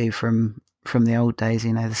difficulty from the old days, the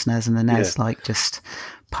SNES and the NES, like just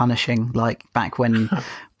punishing, like back when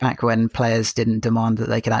players didn't demand that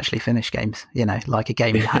they could actually finish games, like a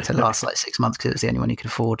game you had to last like 6 months because it was the only one you could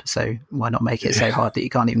afford. So why not make it so hard that you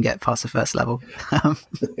can't even get past the first level?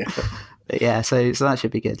 But yeah, so that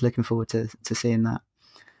should be good. Looking forward to seeing that.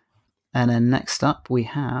 And then next up we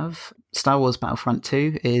have Star Wars Battlefront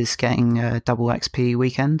 2 is getting a double XP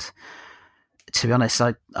weekend. To be honest,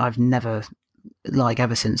 I've never,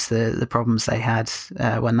 ever since the problems they had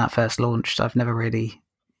when that first launched, I've never really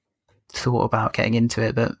thought about getting into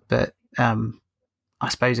it. But I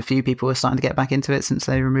suppose a few people are starting to get back into it since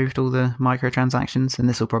they removed all the microtransactions, and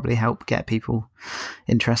this will probably help get people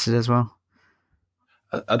interested as well.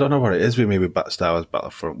 I don't know what it is with me with Star Wars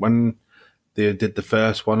Battlefront. When they did the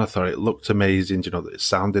first one, I thought it looked amazing. That it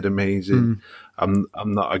sounded amazing. I'm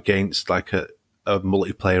not against like a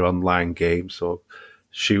multiplayer online game, so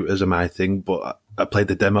shooters are my thing. But I played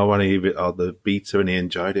the demo or the beta, and he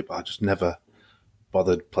enjoyed it. But I just never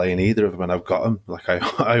bothered playing either of them, and I've got them. Like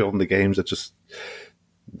I own the games. I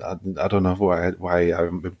don't know why I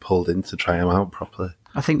haven't been pulled in to try them out properly.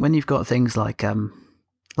 I think when you've got things like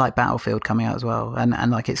Battlefield coming out as well,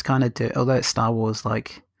 and like it's kind of although it's Star Wars,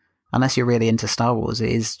 like unless you're really into Star Wars, it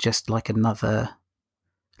is just like another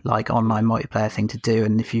like online multiplayer thing to do.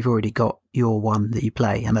 And if you've already got your one that you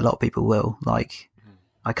play, and a lot of people will, like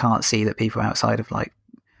I can't see that people outside of like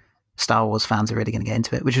Star Wars fans are really going to get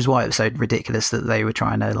into it, which is why it was so ridiculous that they were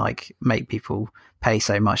trying to like make people pay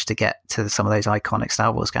so much to get to some of those iconic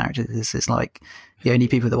Star Wars characters. It's like the only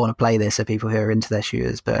people that want to play this are people who are into their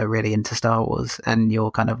shooters but are really into Star Wars, and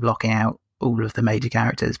you're kind of locking out all of the major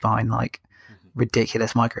characters behind like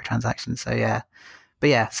ridiculous microtransactions. So yeah, but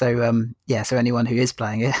yeah, so anyone who is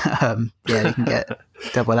playing it, you can get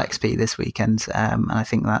double XP this weekend, and I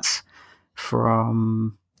think that's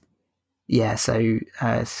from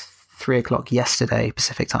 3:00 yesterday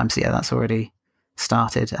Pacific time. So yeah, that's already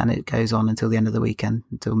started, and it goes on until the end of the weekend,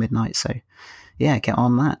 until midnight. So yeah, get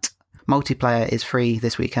on that. Multiplayer is free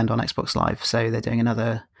this weekend on Xbox Live, so they're doing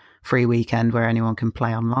another free weekend where anyone can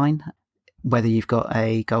play online, whether you've got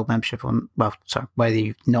a gold membership whether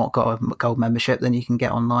you've not got a gold membership, then you can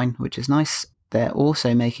get online, which is nice. They're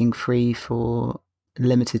also making free for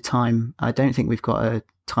limited time. I don't think we've got a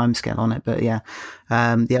time scale on it, but yeah,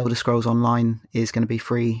 the Elder Scrolls Online is going to be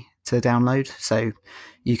free to download, so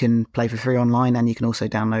you can play for free online, and you can also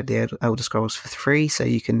download the Elder Scrolls for free, so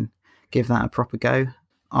you can give that a proper go.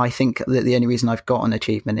 I think that the only reason I've got an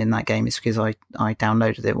achievement in that game is because I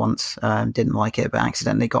downloaded it once, didn't like it, but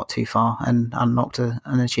accidentally got too far and unlocked an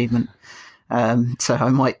achievement. So I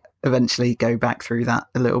might eventually go back through that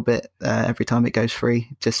a little bit every time it goes free,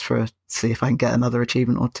 just for see if I can get another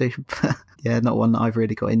achievement or two. Yeah, not one that I've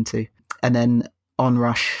really got into. And then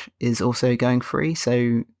Onrush is also going free.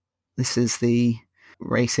 So this is the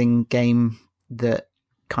racing game that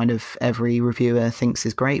kind of every reviewer thinks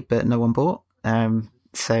is great, but no one bought.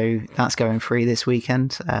 So that's going free this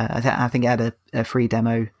weekend. I think it had a free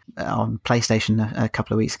demo on PlayStation a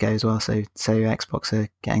couple of weeks ago as well. So Xbox are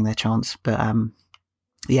getting their chance. But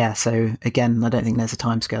yeah, so again, I don't think there's a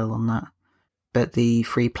timescale on that. But the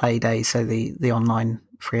free play day, so the online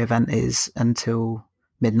free event is until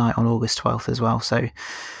midnight on August 12th as well. So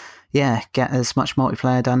yeah, get as much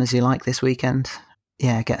multiplayer done as you like this weekend.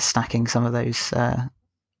 Yeah, get stacking some of those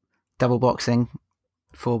double boxing,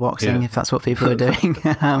 full boxing, if that's what people are doing.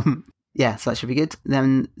 Yeah, so that should be good.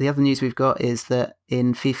 Then the other news we've got is that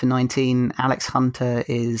in FIFA 19, Alex Hunter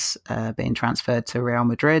is being transferred to Real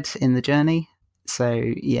Madrid in the Journey. So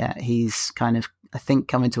yeah, he's kind of, I think,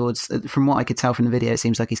 coming towards, from what I could tell from the video, it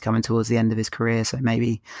seems like he's coming towards the end of his career. So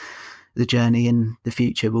maybe the Journey in the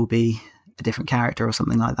future will be a different character or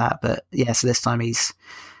something like that. But yeah, so this time he's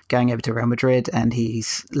going over to Real Madrid, and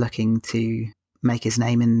he's looking to make his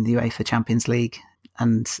name in the UEFA Champions League.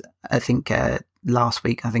 And I think last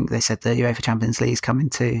week, I think they said the UEFA Champions League is coming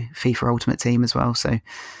to FIFA Ultimate Team as well. So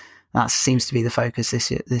that seems to be the focus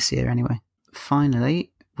this year anyway.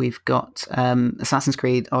 Finally, we've got Assassin's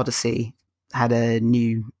Creed Odyssey had a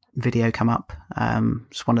new video come up.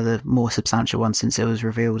 It's one of the more substantial ones since it was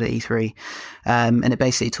revealed at E3. And it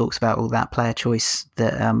basically talks about all that player choice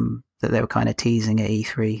that they were kind of teasing at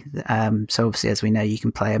E3. So obviously, as we know, you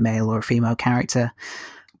can play a male or a female character,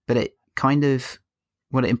 but it kind of,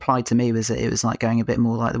 what it implied to me was that it was like going a bit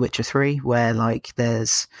more like The Witcher 3, where like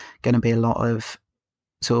there's going to be a lot of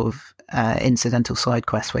sort of incidental side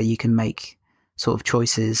quests where you can make sort of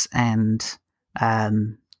choices, and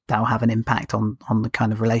that'll have an impact on the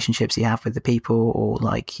kind of relationships you have with the people, or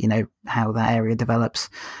like, you know, how that area develops,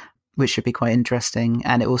 which should be quite interesting.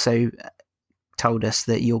 And it also told us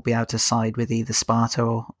that you'll be able to side with either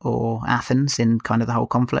Sparta or Athens in kind of the whole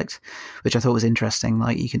conflict, which I thought was interesting.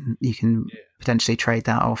 Like you can potentially trade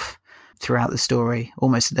that off throughout the story,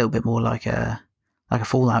 almost a little bit more like a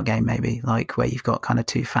Fallout game, maybe, like where you've got kind of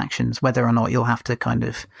two factions. Whether or not you'll have to kind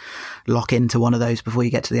of lock into one of those before you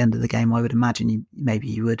get to the end of the game, I would imagine maybe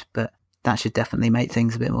you would, but that should definitely make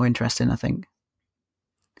things a bit more interesting, I think.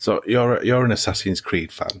 So you're an Assassin's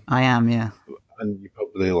Creed fan. I am, yeah. And you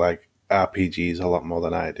probably like RPGs a lot more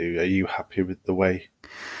than I do. Are you happy with the way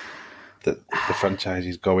that the franchise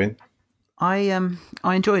is going? I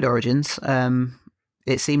enjoyed Origins.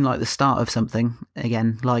 It seemed like the start of something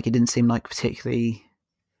again. Like it didn't seem like particularly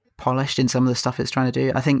polished in some of the stuff it's trying to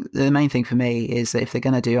do. I think the main thing for me is that if they're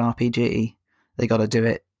going to do RPG, they got to do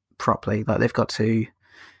it properly. Like they've got to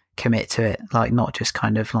commit to it, like not just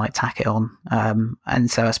kind of like tack it on. And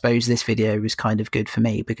so I suppose this video was kind of good for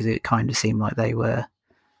me because it kind of seemed like they were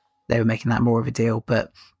making that more of a deal.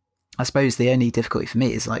 But I suppose the only difficulty for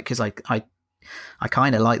me is like, because I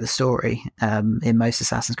kind of like the story in most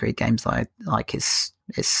Assassin's Creed games. Like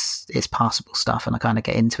it's passable stuff, and I kind of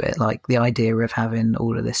get into it. Like the idea of having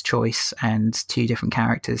all of this choice and two different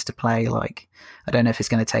characters to play. Like I don't know if it's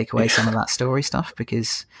going to take away some of that story stuff,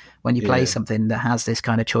 because when you play something that has this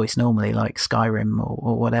kind of choice normally, like Skyrim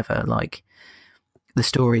or whatever, like the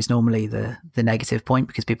story is normally the negative point,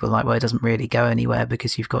 because people are like, well, it doesn't really go anywhere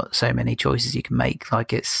because you've got so many choices you can make.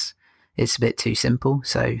 Like it's a bit too simple.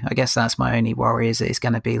 So I guess that's my only worry, is that it's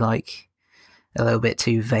going to be like a little bit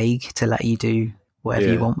too vague to let you do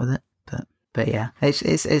whatever you want with it. But yeah,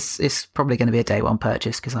 it's probably going to be a day one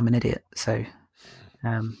purchase because I'm an idiot. So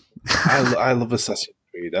I love Assassin's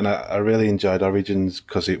Creed, and I really enjoyed Origins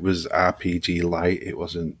because it was RPG light. It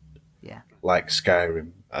wasn't like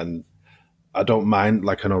Skyrim, and I don't mind.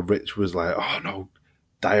 Like I know Rich was like, oh no,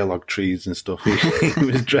 dialogue trees and stuff. He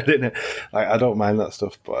was dreading it. Like I don't mind that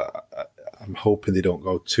stuff, but I'm hoping they don't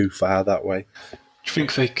go too far that way. Do you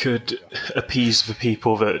think they could appease the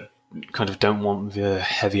people that kind of don't want the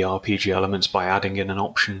heavy RPG elements by adding in an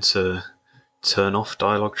option to turn off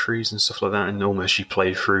dialogue trees and stuff like that, and almost you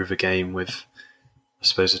play through the game with, I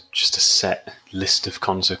suppose, just a set list of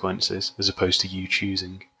consequences as opposed to you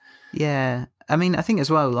choosing? Yeah, I mean, I think as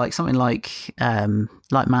well, like something like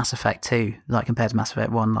Mass Effect 2, like compared to Mass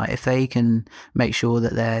Effect 1, like if they can make sure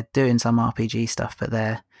that they're doing some RPG stuff, but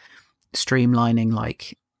they're streamlining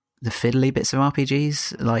like the fiddly bits of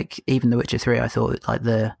RPGs, like even The Witcher 3, I thought like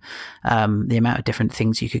the amount of different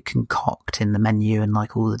things you could concoct in the menu, and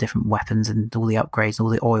like all the different weapons and all the upgrades and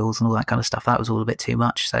all the oils and all that kind of stuff, that was all a bit too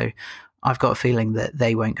much. So I've got a feeling that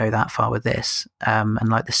they won't go that far with this, and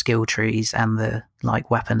like the skill trees and the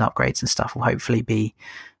like weapon upgrades and stuff will hopefully be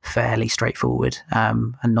fairly straightforward,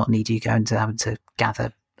 and not need you going to having to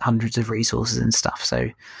gather hundreds of resources and stuff. So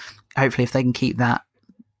hopefully if they can keep that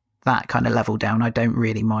kind of level down, I don't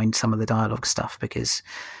really mind some of the dialogue stuff, because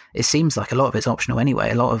it seems like a lot of it's optional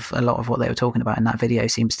anyway. A lot of what they were talking about in that video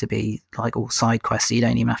seems to be like all side quests that you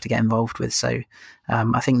don't even have to get involved with. So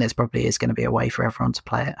I think there's probably is going to be a way for everyone to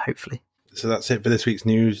play it, hopefully. So that's it for this week's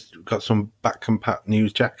news. We've got some back compat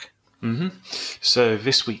news, Jack. Mm-hmm. So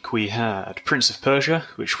this week we had Prince of Persia,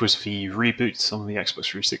 which was the reboot on the Xbox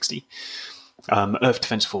 360, Earth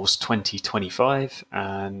Defense Force 2025,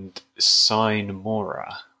 and Sign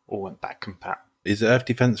Mora all went back compat. Is Earth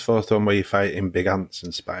Defense Force the one where you fight in big ants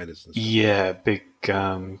and spiders and stuff? Yeah, big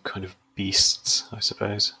kind of beasts, I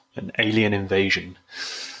suppose. An alien invasion.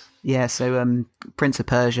 Yeah, so Prince of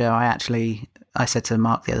Persia, I said to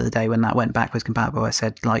Mark the other day when that went backwards compatible, I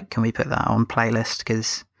said, like, can we put that on playlist?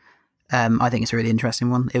 Because I think it's a really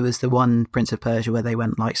interesting one. It was the one Prince of Persia where they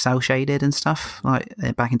went like cel shaded and stuff, like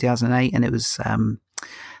back in 2008, and it was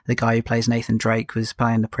the guy who plays Nathan Drake was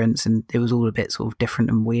playing the Prince, and it was all a bit sort of different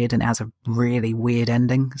and weird, and it has a really weird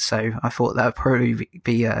ending. So I thought that would probably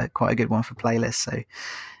be quite a good one for playlists. So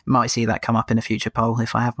might see that come up in a future poll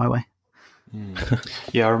if I have my way.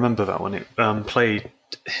 Yeah, I remember that one. It played,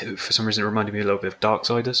 for some reason, it reminded me a little bit of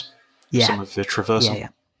Darksiders. Yeah. Some of the traversal. Yeah,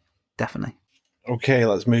 definitely. Okay,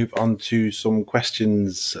 let's move on to some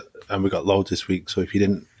questions. And we got loads this week, so if you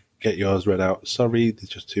didn't get yours read out, sorry, there's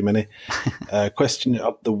just too many. Question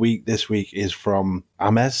of the week this week is from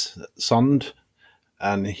Amez Sond,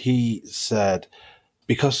 and he said,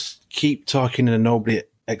 because Keep Talking and Nobody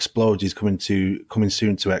Explodes is coming soon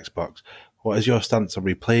to Xbox, what is your stance on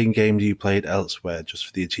replaying games you played elsewhere just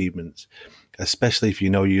for the achievements? Especially if you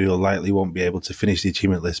know you likely won't be able to finish the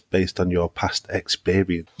achievement list based on your past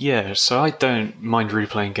experience. Yeah, so I don't mind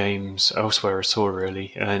replaying games elsewhere at all,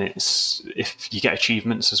 really. And it's if you get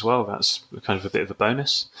achievements as well, that's kind of a bit of a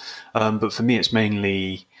bonus. But for me, it's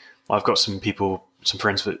mainly I've got some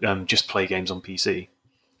friends that just play games on PC,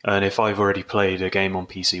 and if I've already played a game on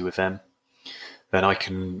PC with them, then I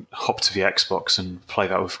can hop to the Xbox and play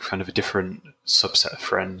that with kind of a different subset of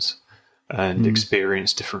friends and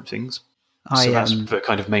experience different things. So that's the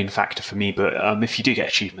kind of main factor for me. But if you do get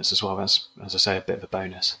achievements as well, that's, as I say, a bit of a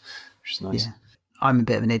bonus, which is nice. Yeah. I'm a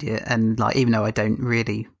bit of an idiot, and like even though I don't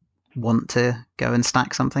really want to go and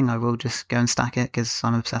stack something, I will just go and stack it because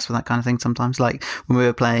I'm obsessed with that kind of thing sometimes. Like when we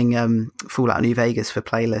were playing Fallout New Vegas for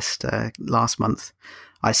playlist last month,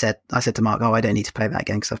 I said to Mark, I don't need to play that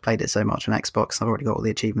again because I've played it so much on Xbox. I've already got all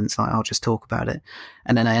the achievements. I'll just talk about it.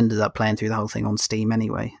 And then I ended up playing through the whole thing on Steam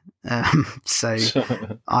anyway. So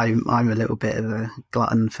I'm a little bit of a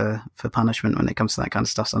glutton for punishment when it comes to that kind of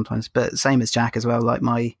stuff sometimes. But same as Jack as well. Like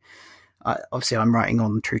obviously I'm writing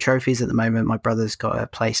on True Trophies at the moment. My brother's got a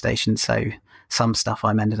PlayStation, so some stuff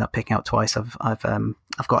I'm ended up picking up twice. I've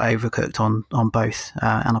got Overcooked on both,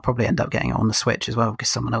 and I'll probably end up getting it on the Switch as well because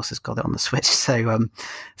someone else has got it on the Switch. So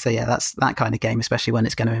yeah, that's that kind of game, especially when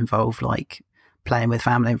it's going to involve like playing with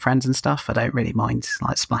family and friends and stuff. I don't really mind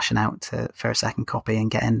like splashing out for a second copy and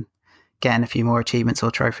getting a few more achievements or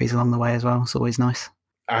trophies along the way as well. It's always nice.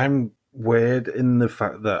 I'm weird in the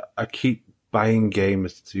fact that I keep buying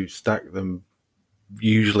games to stack them,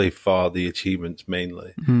 usually for the achievements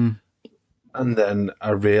mainly. And then I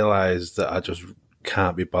realised that I just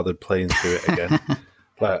can't be bothered playing through it again.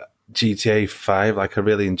 Like GTA 5, like I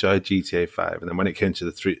really enjoyed GTA 5. And then when it came to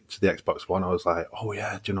the Xbox One, I was like, oh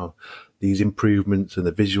yeah, these improvements and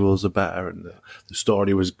the visuals are better and the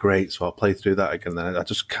story was great. So I'll play through that again. Then I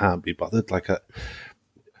just can't be bothered. Like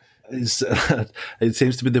it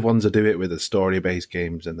seems to be the ones that do it with the story-based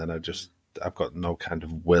games. And then I've got no kind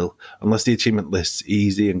of will, unless the achievement list's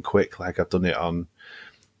easy and quick. Like I've done it on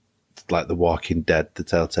like The Walking Dead, the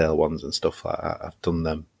Telltale ones and stuff like that. I've done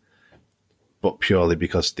them, but purely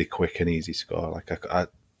because they're quick and easy score. Like I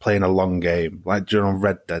playing a long game, like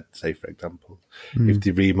Red Dead, say for example, if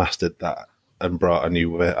they remastered that and brought a new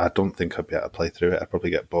way, I don't think I'd be able to play through it. I'd probably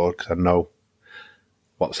get bored because I know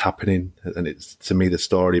what's happening, and it's, to me, the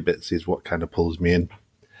story bits is what kind of pulls me in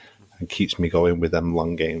and keeps me going with them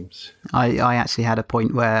long games. I actually had a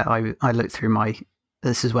point where I looked through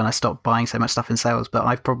this is when I stopped buying so much stuff in sales, but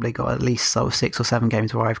I've probably got at least sort of 6 or 7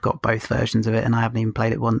 games where I've got both versions of it and I haven't even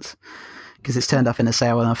played it once because it's turned up in a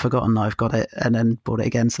sale and I've forgotten I've got it and then bought it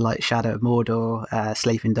again. So like Shadow of Mordor,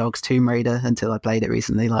 Sleeping Dogs, Tomb Raider, until I played it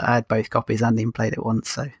recently. Like I had both copies and even played it once.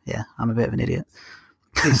 So yeah, I'm a bit of an idiot.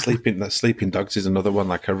 Sleeping Dogs is another one.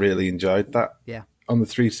 Like I really enjoyed that. Yeah. On the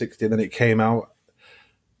 360, and then it came out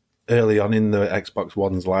early on in the Xbox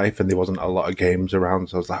One's life, and there wasn't a lot of games around,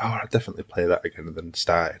 so I was like, "Oh, I'll definitely play that again." And then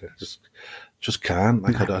started. I just can't.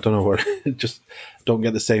 Like, I don't know what. Just don't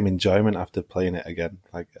get the same enjoyment after playing it again.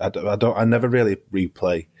 Like, I never really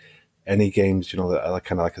replay any games. That are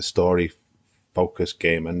kind of like a story focused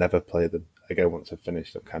game. I never play them again once I've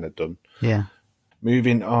finished. I'm kind of done. Yeah.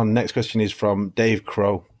 Moving on. Next question is from Dave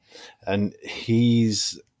Crow, and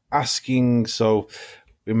he's asking. So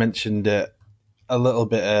we mentioned it a little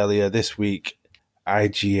bit earlier this week.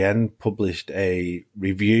 IGN published a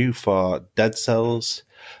review for Dead Cells.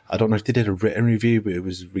 I don't know if they did a written review, but it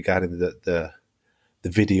was regarding the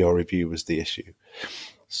video review was the issue.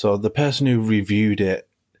 So the person who reviewed it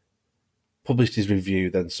published his review,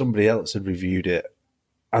 then somebody else had reviewed it,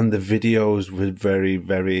 and the videos were very,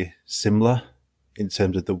 very similar in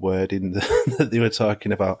terms of the wording that they were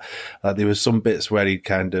talking about. There was some bits where he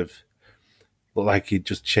kind of looked like he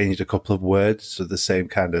just changed a couple of words, so the same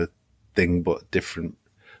kind of thing but different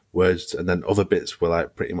words, and then other bits were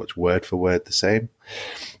like pretty much word for word the same.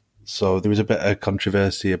 So there was a bit of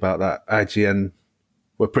controversy about that. IGN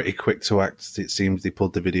were pretty quick to act. It seems they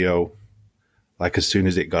pulled the video like as soon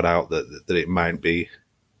as it got out that it might be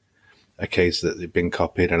a case that they've been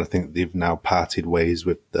copied, and I think they've now parted ways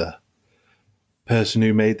with the person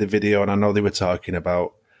who made the video. And I know they were talking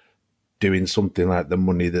about doing something like the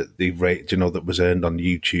money that they rate, that was earned on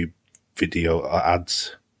YouTube video or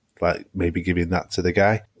ads, like maybe giving that to the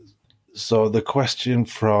guy. So the question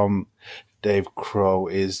from Dave Crow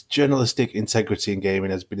is, journalistic integrity in gaming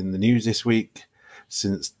has been in the news this week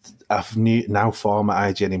since a now former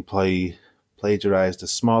IGN employee plagiarized a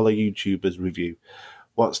smaller YouTuber's review.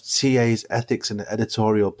 What's TA's ethics and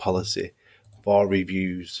editorial policy for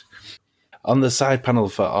reviews? On the side panel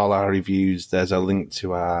for all our reviews, there's a link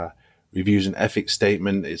to our reviews and ethics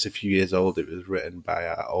statement. It's a few years old. It was written by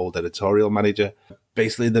our old editorial manager.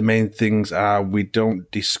 Basically, the main things are we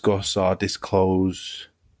don't discuss or disclose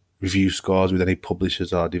review scores with any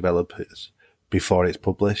publishers or developers before it's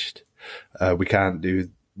published. We can't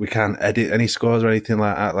edit any scores or anything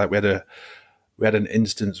like that. Like we had an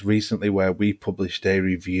instance recently where we published a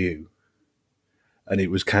review, and it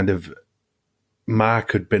was kind of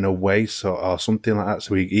Mark had been away or something like that,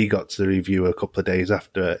 so he got to the review a couple of days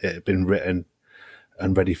after it had been written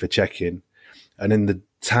and ready for check-in. And in the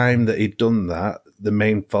time that he'd done that, the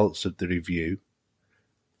main faults of the review,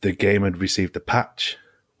 the game had received a patch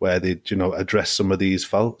where they'd addressed some of these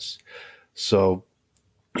faults. So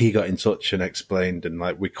he got in touch and explained, and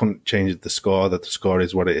we couldn't change the score, that the score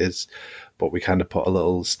is what it is, but we kind of put a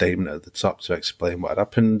little statement at the top to explain what had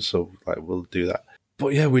happened. So we'll do that.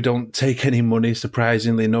 But yeah, we don't take any money.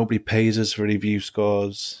 Surprisingly, nobody pays us for review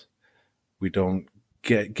scores. We don't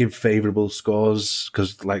give favourable scores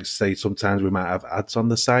because, say, sometimes we might have ads on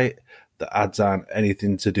the site. The ads aren't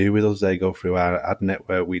anything to do with us. They go through our ad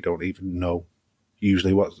network. We don't even know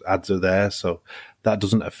usually what ads are there. So that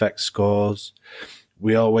doesn't affect scores.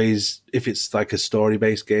 We always, if it's like a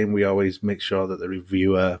story-based game, we always make sure that the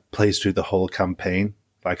reviewer plays through the whole campaign,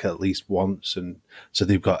 at least once. And so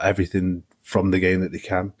they've got everything from the game that they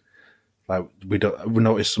can. We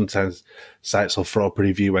notice sometimes sites will throw up a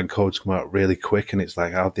review when codes come out really quick, and it's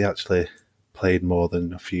have they actually played more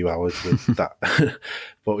than a few hours with that?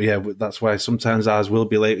 But yeah, that's why sometimes ours will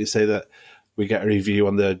be late. We say that we get a review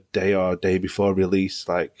on the day or day before release.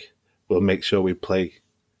 We'll make sure we play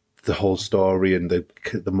the whole story and the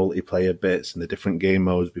multiplayer bits and the different game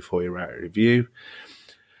modes before we write a review.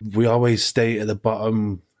 We always state at the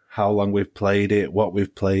bottom how long we've played it, what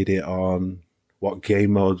we've played it on, what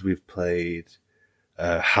game modes we've played,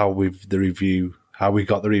 how we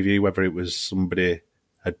got the review, whether it was somebody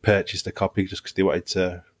had purchased a copy just because they wanted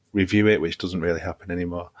to review it, which doesn't really happen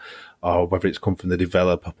anymore, or whether it's come from the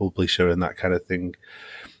developer, publisher, and that kind of thing.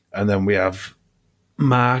 And then we have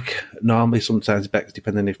Mark, normally sometimes Bex,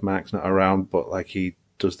 depending if Mark's not around, but he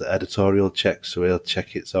does the editorial checks, so he'll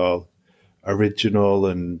check it's all original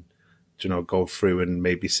and go through and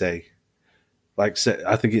maybe say, I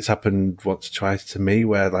think it's happened once or twice to me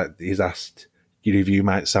where he's asked, your review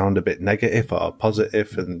might sound a bit negative or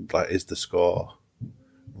positive, and is the score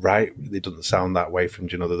right? It doesn't sound that way from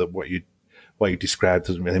what you described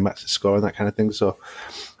doesn't really match the score and that kind of thing. So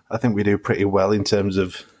I think we do pretty well in terms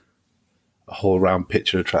of a whole round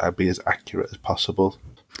picture of trying to be as accurate as possible.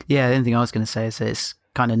 Yeah, the only thing I was going to say is that it's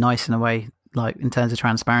kind of nice in a way, in terms of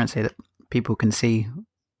transparency, that people can see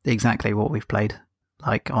exactly what we've played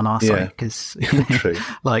on our site, because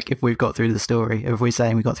if we've got through the story, if we're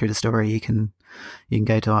saying we got through the story, you can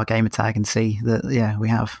go to our gamer tag and see that we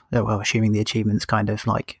have, assuming the achievements kind of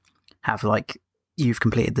have you've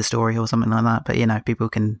completed the story or something like that, but people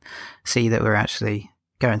can see that we're actually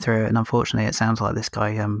going through it. And unfortunately it sounds like this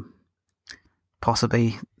guy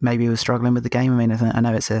possibly maybe was struggling with the game. I mean, I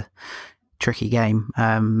know it's a tricky game.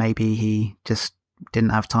 Maybe he just didn't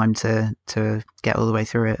have time to get all the way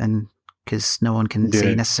through it, and because no one can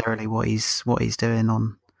see necessarily what he's doing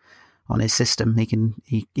on his system,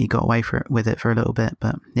 he got away with it for a little bit.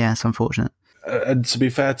 But yeah, it's unfortunate. And to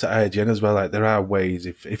be fair to IGN as well, there are ways,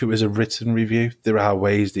 if it was a written review, there are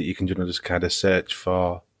ways that you can just kind of search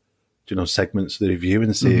for segments of the review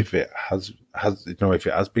and see if it has if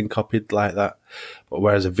it has been copied like that. But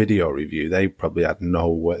whereas a video review, they probably had no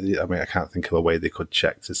way. I mean, I can't think of a way they could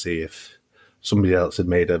check to see if somebody else had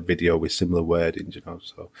made a video with similar wording,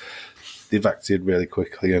 so they've acted really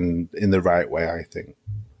quickly and in the right way, I think.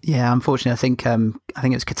 Yeah, unfortunately, I think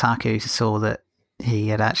it was Kotaku saw that he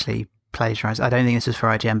had actually plagiarized. I don't think this was for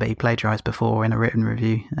IGN, but he plagiarized before in a written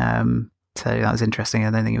review. So that was interesting.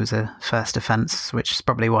 I don't think it was a first offence, which is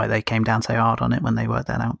probably why they came down so hard on it when they worked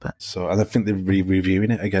that out. But and I think they're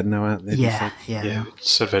reviewing it again now, aren't they? Yeah.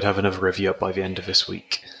 So they'd have another review up by the end of this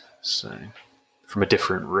week. So from a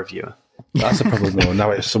different reviewer. That's a problem though.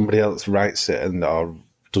 Now if somebody else writes it or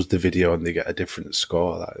does the video and they get a different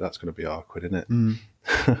score. That's going to be awkward, isn't it?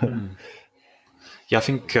 Yeah, I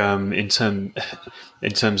think in terms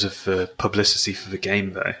of the publicity for the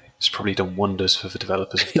game, though, it's probably done wonders for the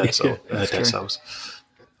developers of Dead Cells.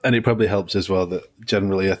 And it probably helps as well that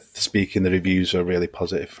generally speaking, the reviews are really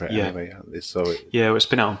positive for it anyway. Well, it's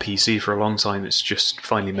been out on PC for a long time. It's just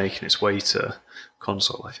finally making its way to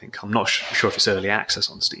console, I think. I'm not sure if it's early access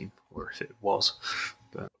on Steam or if it was.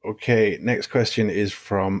 But. Okay, next question is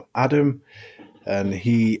from Adam. And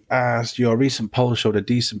he asked, your recent poll showed a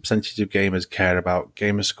decent percentage of gamers care about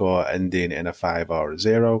gamer score ending in a 5 or a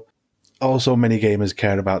 0. Also, many gamers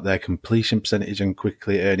care about their completion percentage and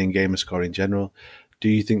quickly earning gamer score in general. Do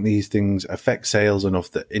you think these things affect sales enough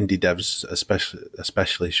that indie devs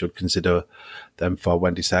especially should consider them for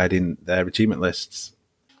when deciding their achievement lists?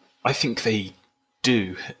 I think they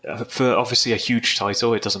do. For obviously a huge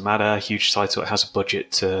title, it doesn't matter. A huge title, it has a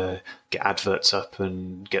budget to get adverts up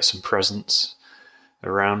and get some presence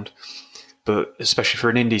around. But especially for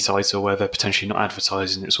an indie title where they're potentially not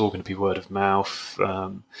advertising, it's all going to be word of mouth.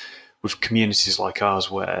 With communities like ours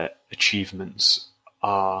where achievements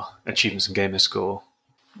and gamer score,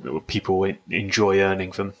 people enjoy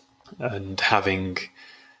earning them and having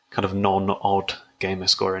kind of non-odd gamer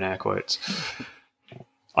score in air quotes.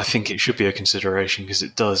 I think it should be a consideration because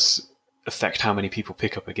it does affect how many people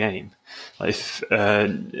pick up a game. Like if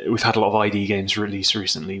we've had a lot of ID games released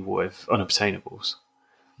recently with unobtainables,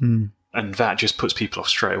 and that just puts people off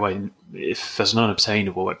straight away. If there's an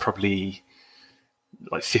unobtainable, it probably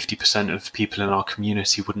like 50% of people in our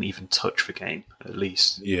community wouldn't even touch the game, at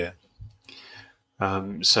least. Yeah.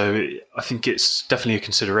 So I think it's definitely a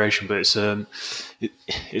consideration, but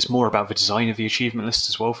it's more about the design of the achievement list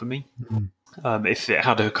as well for me. If it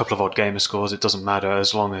had a couple of odd gamer scores, it doesn't matter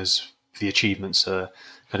as long as the achievements are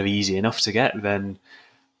kind of easy enough to get, then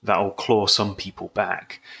that'll claw some people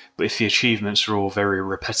back. But if the achievements are all very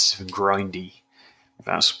repetitive and grindy,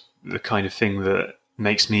 that's the kind of thing that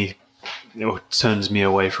makes me, turns me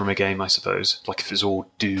away from a game, I suppose. Like if it's all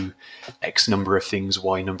do X number of things,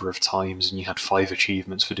 Y number of times, and you had 5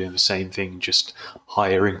 achievements for doing the same thing, just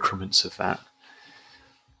higher increments of that.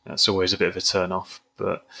 That's always a bit of a turn off.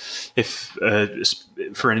 But if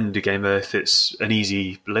for an indie gamer, if it's an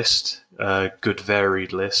easy list, a good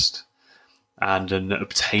varied list, and an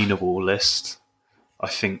obtainable list, I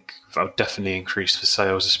think that would definitely increase the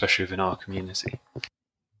sales, especially within our community.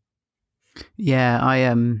 Yeah, I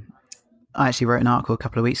actually wrote an article a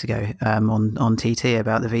couple of weeks ago on TT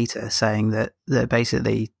about the Vita, saying that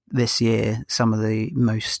basically this year some of the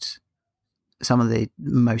most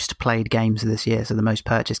played games of this year, so the most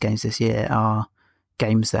purchased games this year, are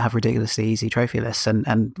games that have ridiculously easy trophy lists,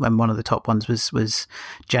 and when one of the top ones was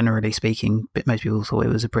generally speaking, most people thought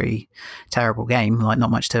it was a pretty terrible game, like not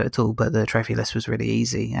much to it at all, but the trophy list was really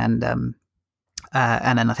easy. And then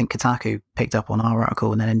I think Kotaku picked up on our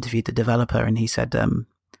article and then interviewed the developer, and he said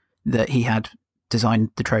that he had designed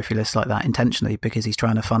the trophy list like that intentionally because he's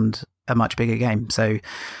trying to fund a much bigger game. So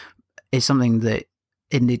it's something that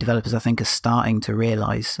indie developers, I think, are starting to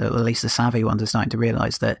realise, or at least the savvy ones are starting to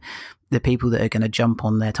realise, that the people that are going to jump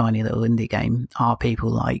on their tiny little indie game are people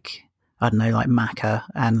like, I don't know, like Macca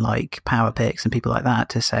and like PowerPix and people like that,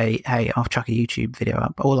 to say, hey, I'll chuck a YouTube video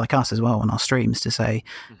up, or like us as well on our streams, to say,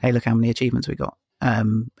 hey, look how many achievements we got.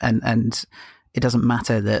 And it doesn't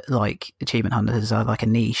matter that like achievement hunters are like a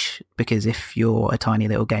niche, because if you're a tiny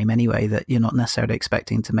little game anyway, that you're not necessarily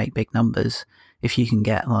expecting to make big numbers, if you can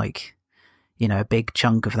get like, a big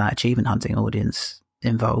chunk of that achievement hunting audience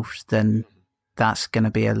involved, then that's going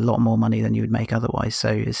to be a lot more money than you would make otherwise. So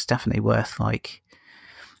it's definitely worth, like,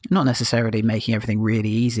 not necessarily making everything really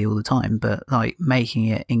easy all the time, but like making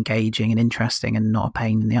it engaging and interesting and not a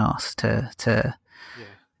pain in the ass to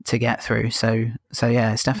get through. So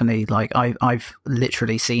yeah, it's definitely like I've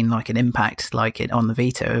literally seen like an impact like it on the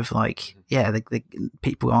Vita of like, yeah, the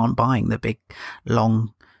people aren't buying the big,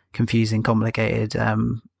 long, confusing, complicated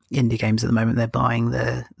indie games at the moment. They're buying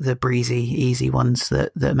the breezy, easy ones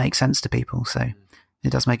that make sense to people. So it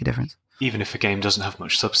does make a difference. Even if a game doesn't have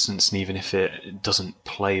much substance, and even if it doesn't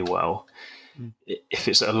play well, if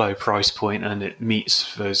it's at a low price point and it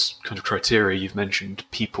meets those kind of criteria you've mentioned,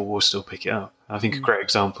 people will still pick it up. I think a great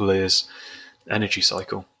example is Energy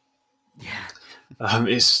Cycle. Yeah.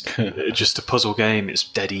 It's just a puzzle game. It's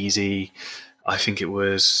dead easy. I think it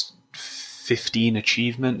was 15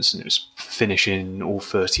 achievements, and it was finishing all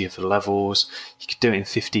 30 of the levels. You could do it in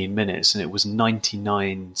 15 minutes, and it was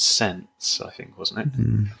 99 cents, I think, wasn't it?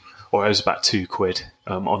 Or it was about £2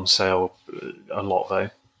 on sale, a lot though.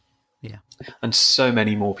 Yeah. And so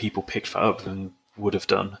many more people picked that up than would have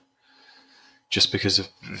done just because of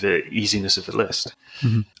the easiness of the list.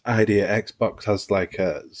 Mm-hmm. Idea Xbox has like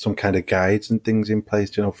some kind of guides and things in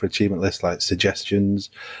place, for achievement lists, like suggestions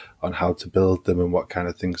on how to build them and what kind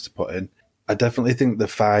of things to put in. I definitely think the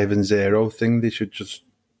 5 and 0 thing they should just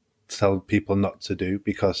tell people not to do,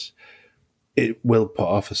 because it will put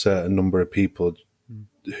off a certain number of people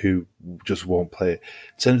who just won't play it.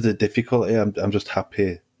 In terms of the difficulty, I'm just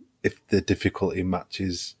happy if the difficulty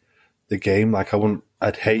matches the game. Like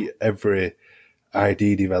I'd hate every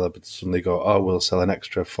ID developer to suddenly go, oh, we'll sell an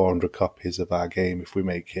extra 400 copies of our game if we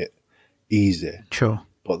make it easy. Sure.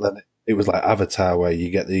 But then it was like Avatar, where you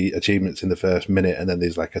get the achievements in the first minute and then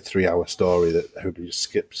there's like a 3-hour story that everybody just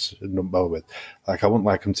skips a number with. Like I wouldn't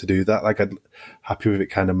like them to do that. Like I'd happy with it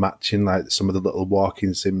kind of matching, like some of the little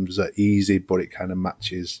walking sims are easy, but it kind of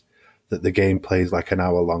matches that the game plays like an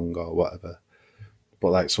hour long or whatever.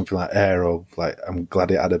 But like something like Aero, like I'm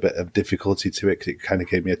glad it had a bit of difficulty to it, because it kind of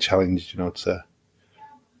gave me a challenge, to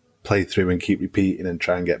play through and keep repeating and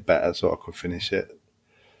try and get better so I could finish it.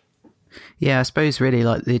 Yeah, I suppose really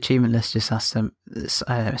like the achievement list just has to, it's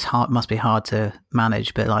hard, must be hard to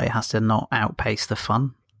manage, but like it has to not outpace the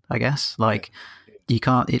fun, I guess. Like you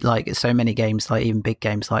can't, like so many games, like even big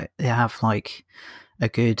games, like they have like a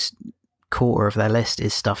good quarter of their list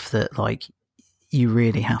is stuff that like you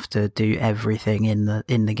really have to do everything in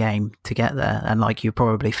the game to get there, and like you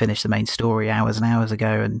probably finished the main story hours and hours ago,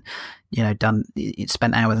 and you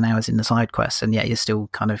spent hours and hours in the side quests, and yet you're still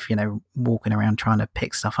kind of walking around trying to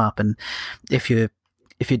pick stuff up. And if you're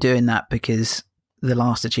doing that because the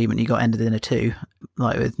last achievement you got ended in a 2,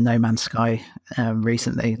 like with No Man's Sky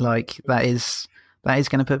recently, like that is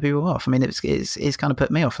going to put people off. I mean, it's kind of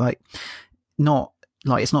put me off. Like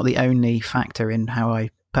it's not the only factor in how I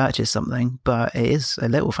purchase something, but it is a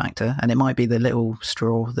little factor, and it might be the little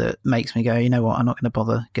straw that makes me go, you know what, I'm not going to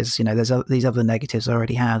bother, because there's these other negatives I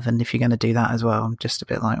already have, and if you're going to do that as well, I'm just a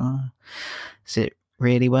bit like, is it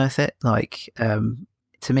really worth it? Like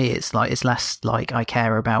to me, it's less like I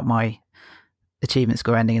care about my achievement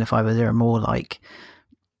score ending in a 5 or 0, more like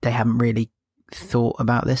they haven't really thought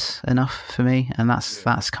about this enough for me, and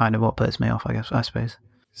that's kind of what puts me off, I suppose.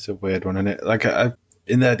 It's a weird one, isn't it? Like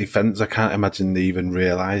in their defense, I can't imagine they even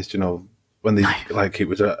realized, when they like it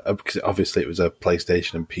was because obviously it was a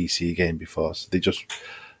PlayStation and PC game before, so did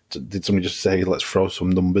somebody just say, let's throw some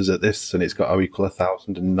numbers at this and it's got to equal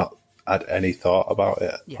 1,000, and not add any thought about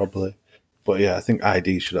it? Yeah. Probably. But yeah, I think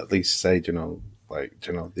ID should at least say,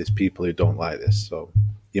 there's people who don't like this, so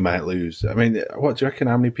you might lose. I mean, what do you reckon?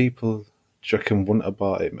 How many people do you reckon wouldn't have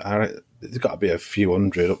bought it? There's got to be a few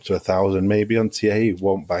hundred, up to 1,000 maybe on TA who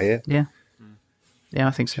won't buy it. Yeah. Yeah,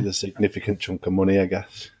 I think so. It's a significant chunk of money, I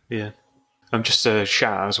guess. Yeah. Just a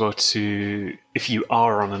shout out as well to, if you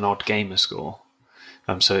are on an odd gamer score,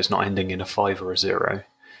 so it's not ending in a 5 or a 0,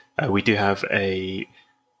 we do have a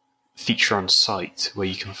feature on site where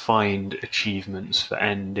you can find achievements that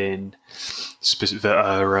end in that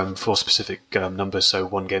are for specific numbers. So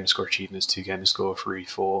 1 gamer score achievements, 2 gamer score, 3,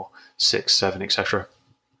 4, 6, 7, etc.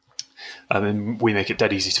 And we make it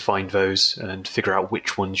dead easy to find those and figure out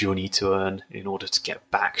which ones you'll need to earn in order to get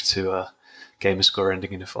back to a gamer score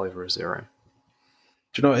ending in a 5 or a 0.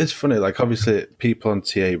 Do you know, it's funny, like obviously people on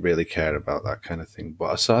TA really care about that kind of thing,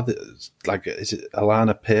 but I saw that, like, is it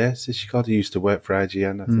Alana Pierce, is she called, who used to work for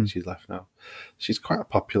IGN? I think she's left now. She's quite a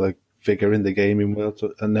popular figure in the gaming world,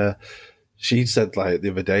 and she said, like, the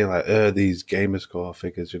other day, like, these gamer score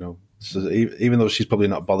figures, so even though she's probably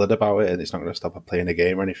not bothered about it and it's not going to stop her playing a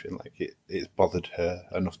game or anything, like it's bothered her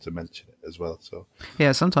enough to mention it as well. So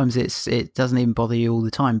yeah, sometimes it doesn't even bother you all the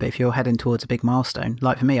time, but if you're heading towards a big milestone,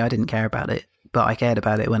 like for me, I didn't care about it, but I cared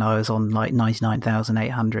about it when I was on like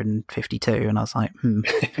 99,852, and I was like,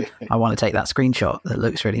 I want to take that screenshot that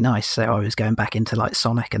looks really nice. So I was going back into like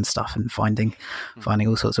Sonic and stuff and finding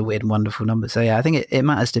all sorts of weird and wonderful numbers. So yeah, I think it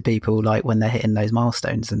matters to people, like when they're hitting those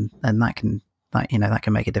milestones, and that can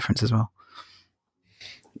make a difference as well.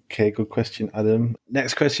 Okay, good question, Adam.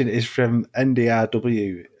 Next question is from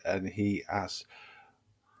NDRW, and he asks,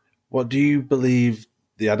 what do you believe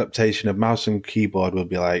the adaptation of mouse and keyboard will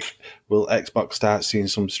be like? Will Xbox start seeing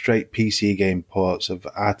some straight PC game ports of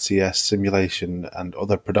RTS Simulation and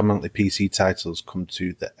other predominantly PC titles come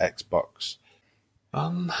to the Xbox?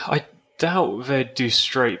 I doubt they'd do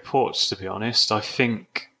straight ports, to be honest. I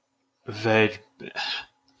think the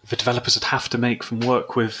developers would have to make them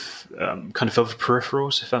work with kind of other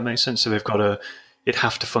peripherals, if that makes sense. So it'd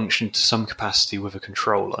have to function to some capacity with a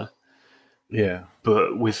controller. Yeah.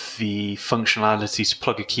 But with the functionality to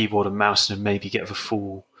plug a keyboard and mouse and maybe get the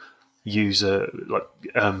full user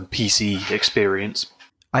PC experience.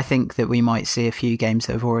 I think that we might see a few games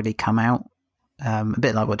that have already come out a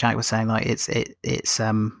bit like what Jack was saying, like it's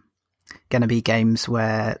going to be games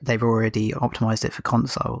where they've already optimized it for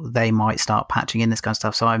console. They might start patching in this kind of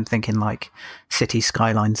stuff. So I'm thinking like City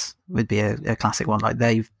Skylines would be a classic one. Like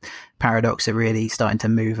Paradox are really starting to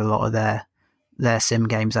move a lot of their sim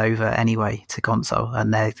games over anyway to console,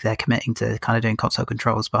 and they're committing to kind of doing console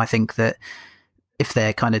controls. But I think that if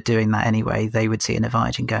they're kind of doing that anyway, they would see an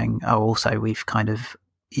advantage in going, oh, also we've kind of,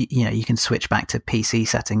 you can switch back to PC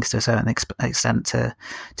settings to a certain extent to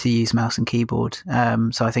use mouse and keyboard.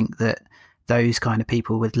 So I think that those kind of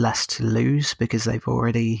people with less to lose because they've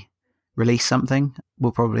already released something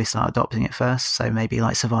will probably start adopting it first. So maybe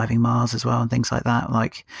like Surviving Mars as well and things like that.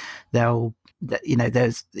 Like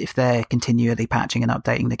if they're continually patching and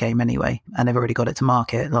updating the game anyway, and they've already got it to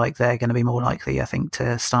market, like they're going to be more likely, I think,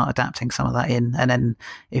 to start adapting some of that in. And then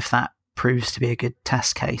if that proves to be a good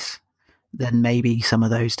test case, then maybe some of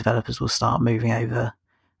those developers will start moving over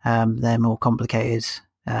their more complicated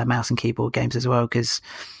mouse and keyboard games as well, because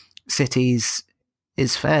Cities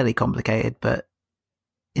is fairly complicated, but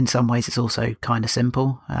in some ways it's also kind of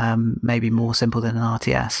simple, maybe more simple than an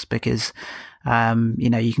RTS, because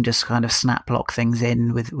you can just kind of snap lock things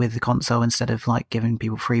in with the console instead of like giving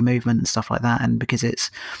people free movement and stuff like that. And because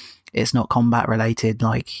it's not combat related,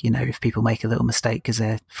 like, if people make a little mistake because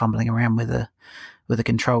they're fumbling around with a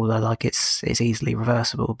controller, like it's easily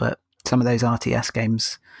reversible. But some of those RTS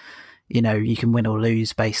games, you can win or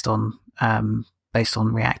lose based on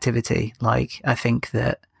reactivity. Like, I think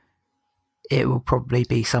that it will probably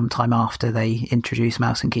be some time after they introduce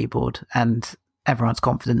mouse and keyboard and everyone's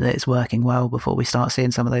confident that it's working well before we start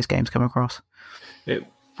seeing some of those games come across. It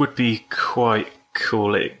would be quite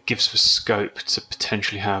cool. It gives us scope to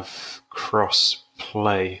potentially have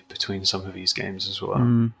cross-play between some of these games as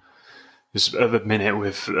well. Because at the minute,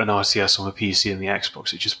 with an RTS on the PC and the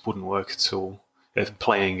Xbox, it just wouldn't work at all. If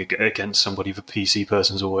playing against somebody, the PC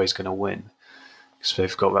person's always going to win, because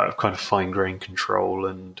they've got that kind of fine-grained control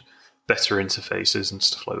and better interfaces and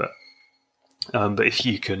stuff like that. But if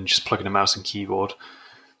you can just plug in a mouse and keyboard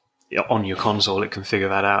on your console, it can figure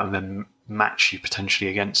that out and then match you potentially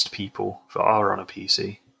against people that are on a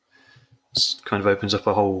PC. It kind of opens up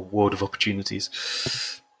a whole world of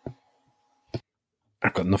opportunities.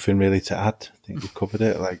 I've got nothing really to add. I think we've covered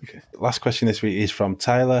it. Like, last question this week is from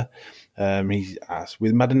Tyler. He asked,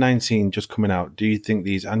 with Madden 19 just coming out, do you think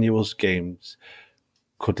these annuals games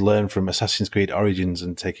could learn from Assassin's Creed Origins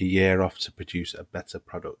and take a year off to produce a better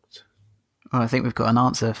product? Well, I think we've got an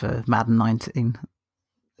answer for Madden 19.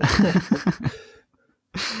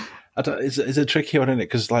 It's a tricky one, isn't it?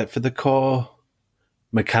 Because like for the core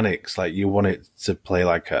mechanics, like you want it to play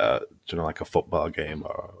like a football game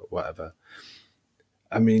or whatever.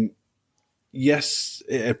 I mean, yes,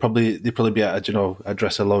 they'd probably be able to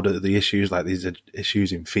address a load of the issues, like these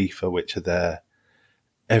issues in FIFA, which are there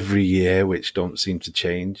every year, which don't seem to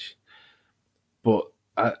change. But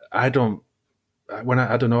I don't.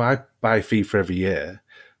 I don't know, I buy FIFA every year,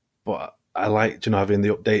 but I like, having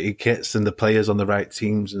the updated kits and the players on the right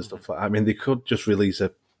teams and stuff like that. I mean, they could just release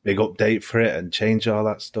a big update for it and change all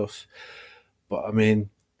that stuff. But I mean,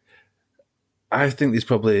 I think there's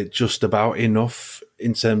probably just about enough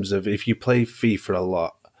in terms of if you play FIFA a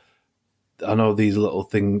lot. I know these little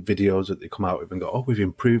videos that they come out with and go, oh, we've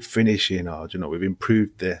improved finishing, or, we've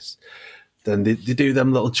improved this. Then they do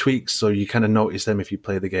them little tweaks, so you kind of notice them if you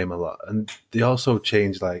play the game a lot. And they also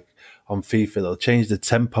change, like on FIFA, they'll change the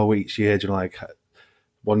tempo each year. Like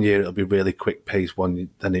 1 year it'll be really quick pace, then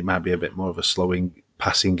it might be a bit more of a slowing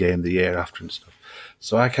passing game the year after and stuff.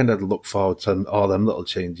 So I kind of look forward to all them little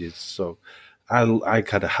changes. So I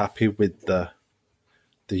kind of happy with the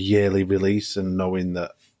yearly release and knowing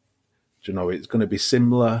that, it's going to be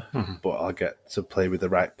similar, but I'll get to play with the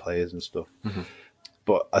right players and stuff. Mm-hmm.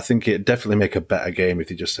 But I think it'd definitely make a better game if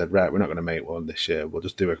you just said, right, we're not going to make one this year. We'll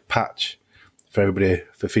just do a patch for everybody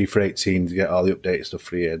for FIFA 18 to get all the updated stuff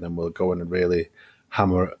for the year. And then we'll go in and really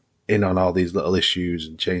hammer in on all these little issues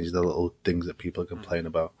and change the little things that people complain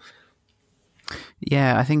about.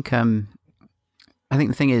 Yeah, I think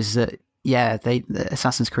the thing is that,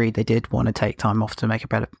 Assassin's Creed, they did want to take time off to make a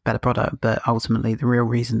better product, but ultimately the real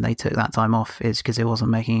reason they took that time off is because it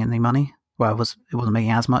wasn't making any money. Well, it wasn't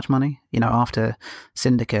making as much money. After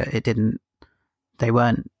Syndicate, they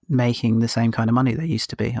weren't making the same kind of money they used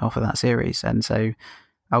to be off of that series, and so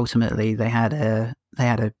ultimately they had a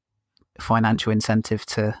financial incentive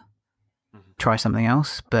to try something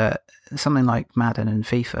else. But something like Madden and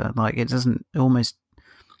FIFA, like it doesn't almost.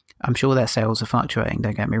 I'm sure their sales are fluctuating.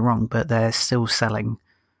 Don't get me wrong, but they're still selling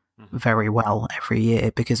very well every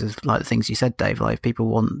year because of like the things you said, Dave. Like if people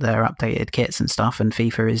want their updated kits and stuff, and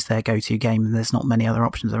FIFA is their go-to game, and there's not many other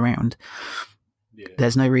options around.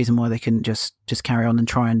 there's no reason why they couldn't just carry on and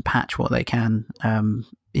try and patch what they can,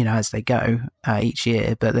 as they go each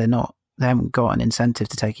year. But they haven't got an incentive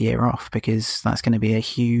to take a year off, because that's going to be a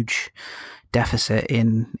huge deficit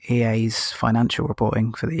in EA's financial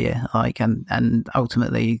reporting for the year. And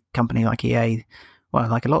ultimately, a company like EA, well,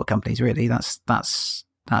 like a lot of companies, really, that's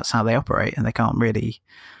how they operate, and they can't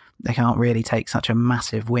really take such a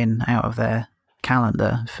massive win out of their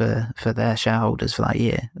calendar for their shareholders for that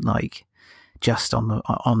year. Just on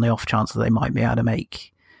the off chance that they might be able to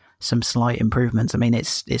make some slight improvements. I mean,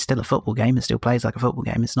 it's still a football game. It still plays like a football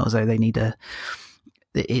game. It's not as though they need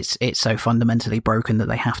it's so fundamentally broken that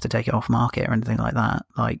they have to take it off market or anything like that.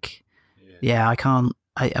 I can't.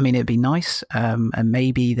 I mean, it'd be nice, and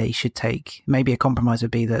maybe they should maybe a compromise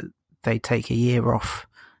would be that they take a year off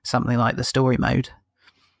something like the story mode.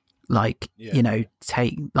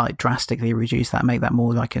 Drastically reduce that, make that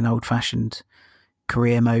more like an old-fashioned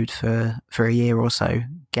career mode for a year or so,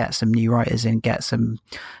 get some new writers in, get some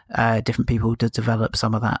different people to develop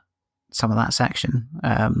some of that section,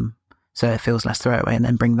 so it feels less throwaway, and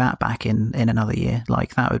then bring that back in another year.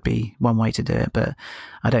 That would be one way to do it, but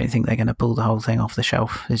I don't think they're going to pull the whole thing off the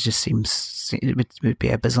shelf. It just seems it would be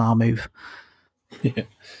a bizarre move. Yeah.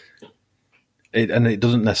 It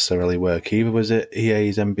doesn't necessarily work either. Was it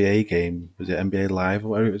EA's NBA game? Was it NBA Live or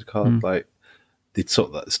whatever it was called? They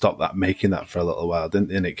stopped that making that for a little while, didn't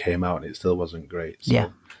they? And it came out and it still wasn't great.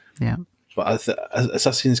 So. Yeah. But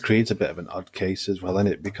Assassin's Creed's a bit of an odd case as well,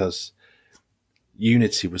 isn't it? Because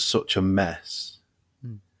Unity was such a mess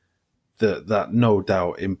that no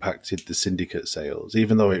doubt impacted the Syndicate sales,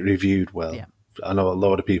 even though it reviewed well. Yeah. I know a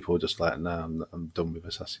lot of people were just like, "Nah, I'm done with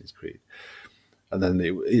Assassin's Creed." And then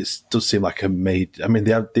it does seem like I mean,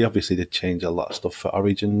 they obviously did change a lot of stuff for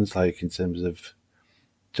Origins, in terms of,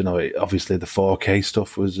 obviously the 4K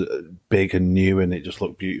stuff was big and new, and it just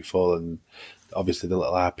looked beautiful, and obviously the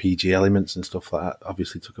little RPG elements and stuff like that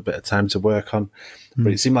obviously took a bit of time to work on.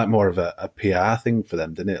 But it seemed like more of a PR thing for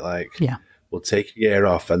them, didn't it? We'll take a year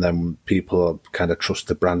off, and then people kind of trust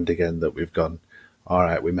the brand again, that we've gone, all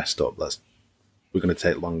right, we messed up, we're going to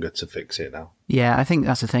take longer to fix it now. Yeah, I think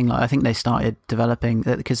that's the thing. I think they started developing,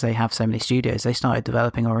 because they have so many studios, they started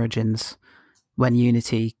developing Origins when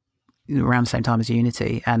Unity, around the same time as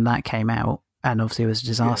Unity, and that came out, and obviously it was a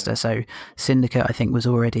disaster. Yeah. So Syndicate, I think, was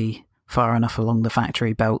already far enough along the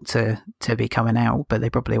factory belt to be coming out, but they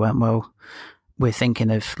probably went, well, we're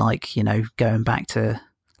thinking of going back to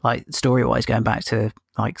story-wise, going back to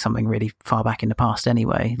something really far back in the past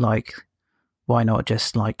anyway. Why not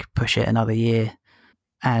just push it another year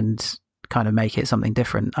and kind of make it something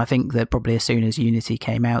different? I think that probably as soon as Unity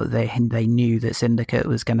came out, they knew that Syndicate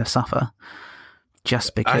was going to suffer,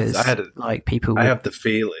 just because people. I have the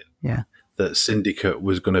feeling, that Syndicate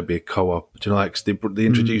was going to be a co-op. Do you know, 'cause they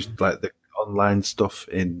introduced the online stuff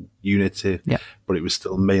in Unity, but it was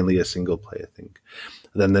still mainly a single player thing.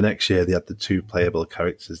 And then the next year they had the 2 playable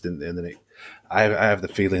characters, didn't they? And then I have the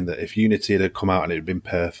feeling that if Unity had come out and it had been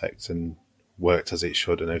perfect and worked as it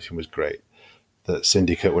should and everything was great, that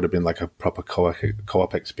Syndicate would have been a proper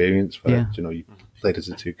co-op experience where you played as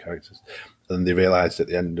the 2 characters. And they realised at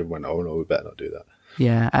the end and went, oh no, we better not do that.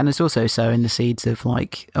 Yeah, and it's also sowing the seeds of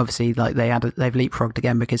obviously they've leapfrogged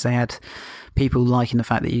again, because they had people liking the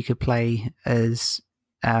fact that you could play as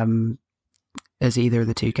either of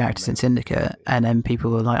the 2 characters in Syndicate, and then people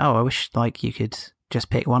were like, oh, I wish you could just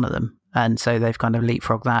pick one of them. And so they've kind of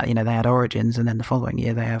leapfrogged that. They had Origins, and then the following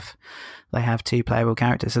year they have 2 playable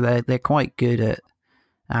characters. So they're quite good at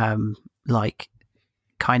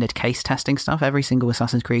kind of case testing stuff. Every single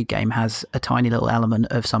Assassin's Creed game has a tiny little element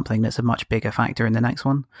of something that's a much bigger factor in the next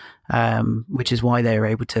one, which is why they were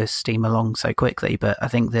able to steam along so quickly. But I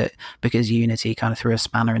think that because Unity kind of threw a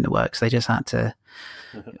spanner in the works, they just had to,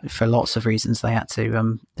 for lots of reasons, they had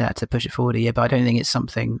to push it forward a year. But I don't think it's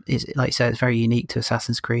something, like you said, it's very unique to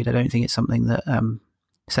Assassin's Creed. I don't think it's something that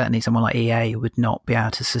certainly someone like EA would not be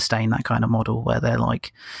able to sustain that kind of model where they're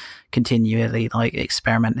continually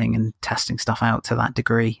experimenting and testing stuff out to that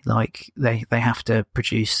degree. They have to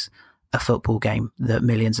produce a football game that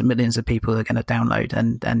millions and millions of people are going to download,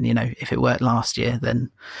 and if it worked last year,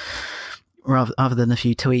 then rather than a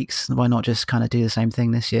few tweaks, why not just kind of do the same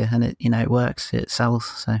thing this year? And it works, it sells.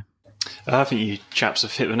 So I think you chaps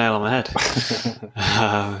have hit the nail on the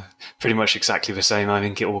head. Pretty much exactly the same. I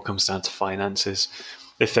think it all comes down to finances.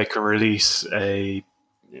 If they can release a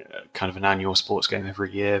kind of an annual sports game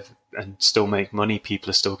every year and still make money,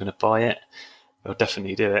 people are still going to buy it. They'll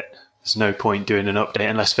definitely do it. There's no point doing an update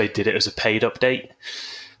unless they did it as a paid update.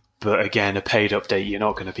 But again, a paid update, you're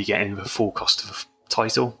not going to be getting the full cost of a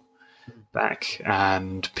title back,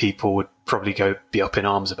 and people would probably be up in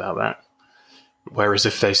arms about that. Whereas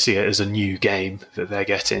if they see it as a new game that they're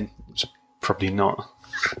getting, it's probably not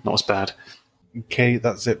as bad. Okay,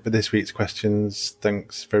 that's it for this week's questions.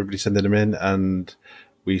 Thanks for everybody sending them in, and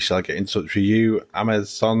we shall get in touch with you, Ahmed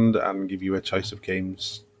Sond, and give you a choice of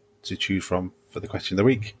games to choose from for the question of the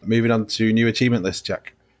week. Moving on to new achievement list,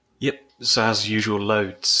 Jack. Yep, so as usual,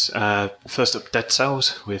 loads. First up, Dead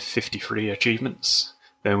Cells with 53 achievements.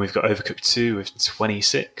 Then we've got Overcooked 2 with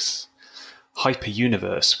 26. Hyper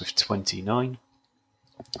Universe with 29.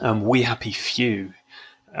 We Happy Few.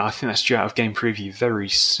 I think that's due out of game preview very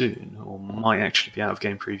soon, or might actually be out of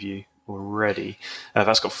game preview already.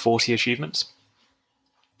 That's got 40 achievements.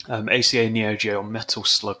 ACA Neo Geo Metal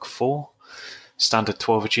Slug 4. Standard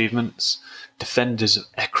 12 achievements. Defenders of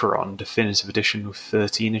Ekron Definitive Edition with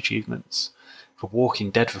 13 achievements. The Walking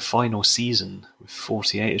Dead: The Final Season with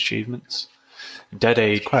 48 achievements. Dead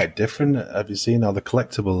Age. It's quite different. Have you seen all the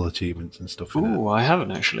collectible achievements and stuff? Ooh, I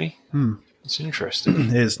haven't actually. It's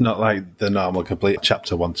interesting. It's not like the normal complete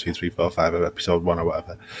chapter 1, 2, 3, 4, 5 of episode 1 or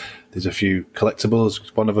whatever. There's a few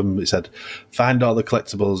collectibles. One of them, it said, find all the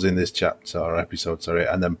collectibles in this chapter or episode,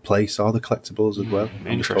 and then place all the collectibles as well.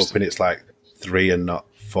 I'm just hoping it's like 3 and not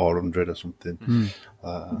 400 or something.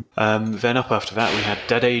 Then up after that, we had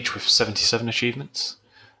Dead Age with 77 achievements.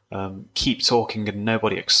 Keep Talking and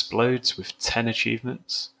Nobody Explodes with 10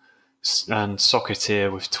 achievements. And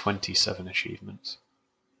Socketeer with 27 achievements.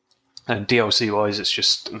 And DLC-wise, it's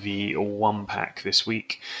just the one pack this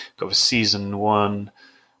week. Got the Season 1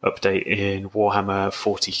 update in Warhammer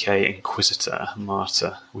 40k Inquisitor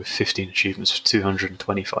Martyr with 15 achievements for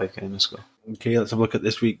 225 game score. Okay, let's have a look at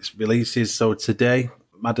this week's releases. So today,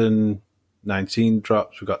 Madden 19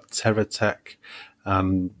 drops. We've got Terra Tech,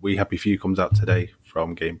 and We Happy Few comes out today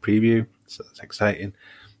from Game Preview. So that's exciting.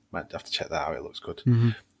 Might have to check that out. It looks good.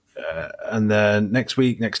 And then next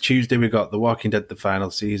Tuesday, we've got The Walking Dead: The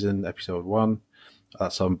Final Season, Episode 1.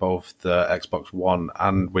 That's on both the Xbox One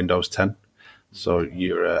and Windows 10. So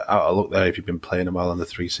you're out of luck there if you've been playing them all on the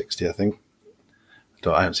 360, I think.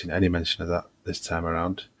 I haven't seen any mention of that this time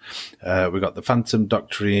around. We've got The Phantom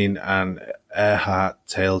Doctrine and Earhart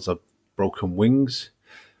Tales of Broken Wings.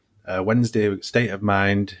 Wednesday, State of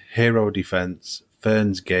Mind, Hero Defense,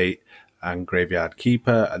 Fern's Gate, and Graveyard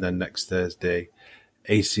Keeper. And then next Thursday,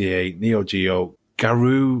 ACA Neo Geo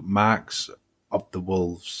Garou Marks of the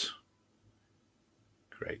Wolves.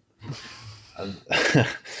 Great. And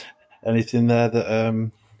anything there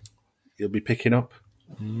that you'll be picking up?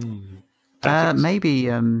 Maybe.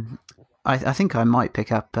 I think I might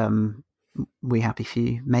pick up We Happy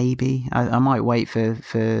Few. Maybe I might wait for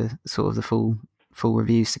sort of the full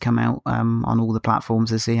reviews to come out on all the platforms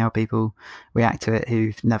to see how people react to it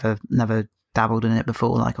who've never dabbled in it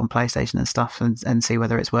before, like on PlayStation and stuff, and see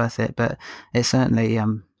whether it's worth it. But it's certainly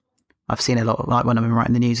I've seen a lot, like when I've been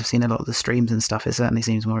writing the news, I've seen a lot of the streams and stuff. It certainly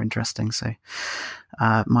seems more interesting, so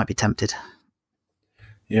might be tempted.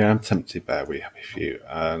 Yeah, I'm tempted by We Happy Few,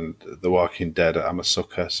 and The Walking Dead. I'm a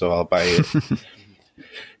sucker, so I'll buy it,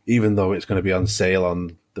 even though it's going to be on sale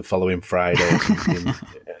on the following Friday or something,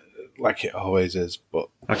 like it always is. But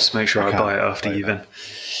I'll just make sure I buy it after you then.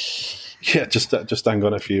 Yeah, just hang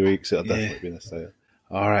on a few weeks. It'll definitely be in a sale.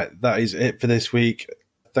 All right, that is it for this week.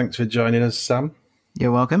 Thanks for joining us, Sam.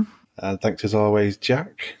 You're welcome. And thanks as always,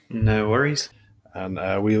 Jack. No worries.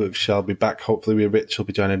 And we shall be back. Hopefully, Rich will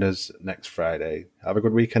be joining us next Friday. Have a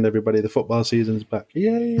good weekend, everybody. The football season's back.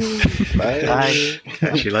 Yay! Bye. Bye.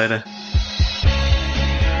 Catch you later.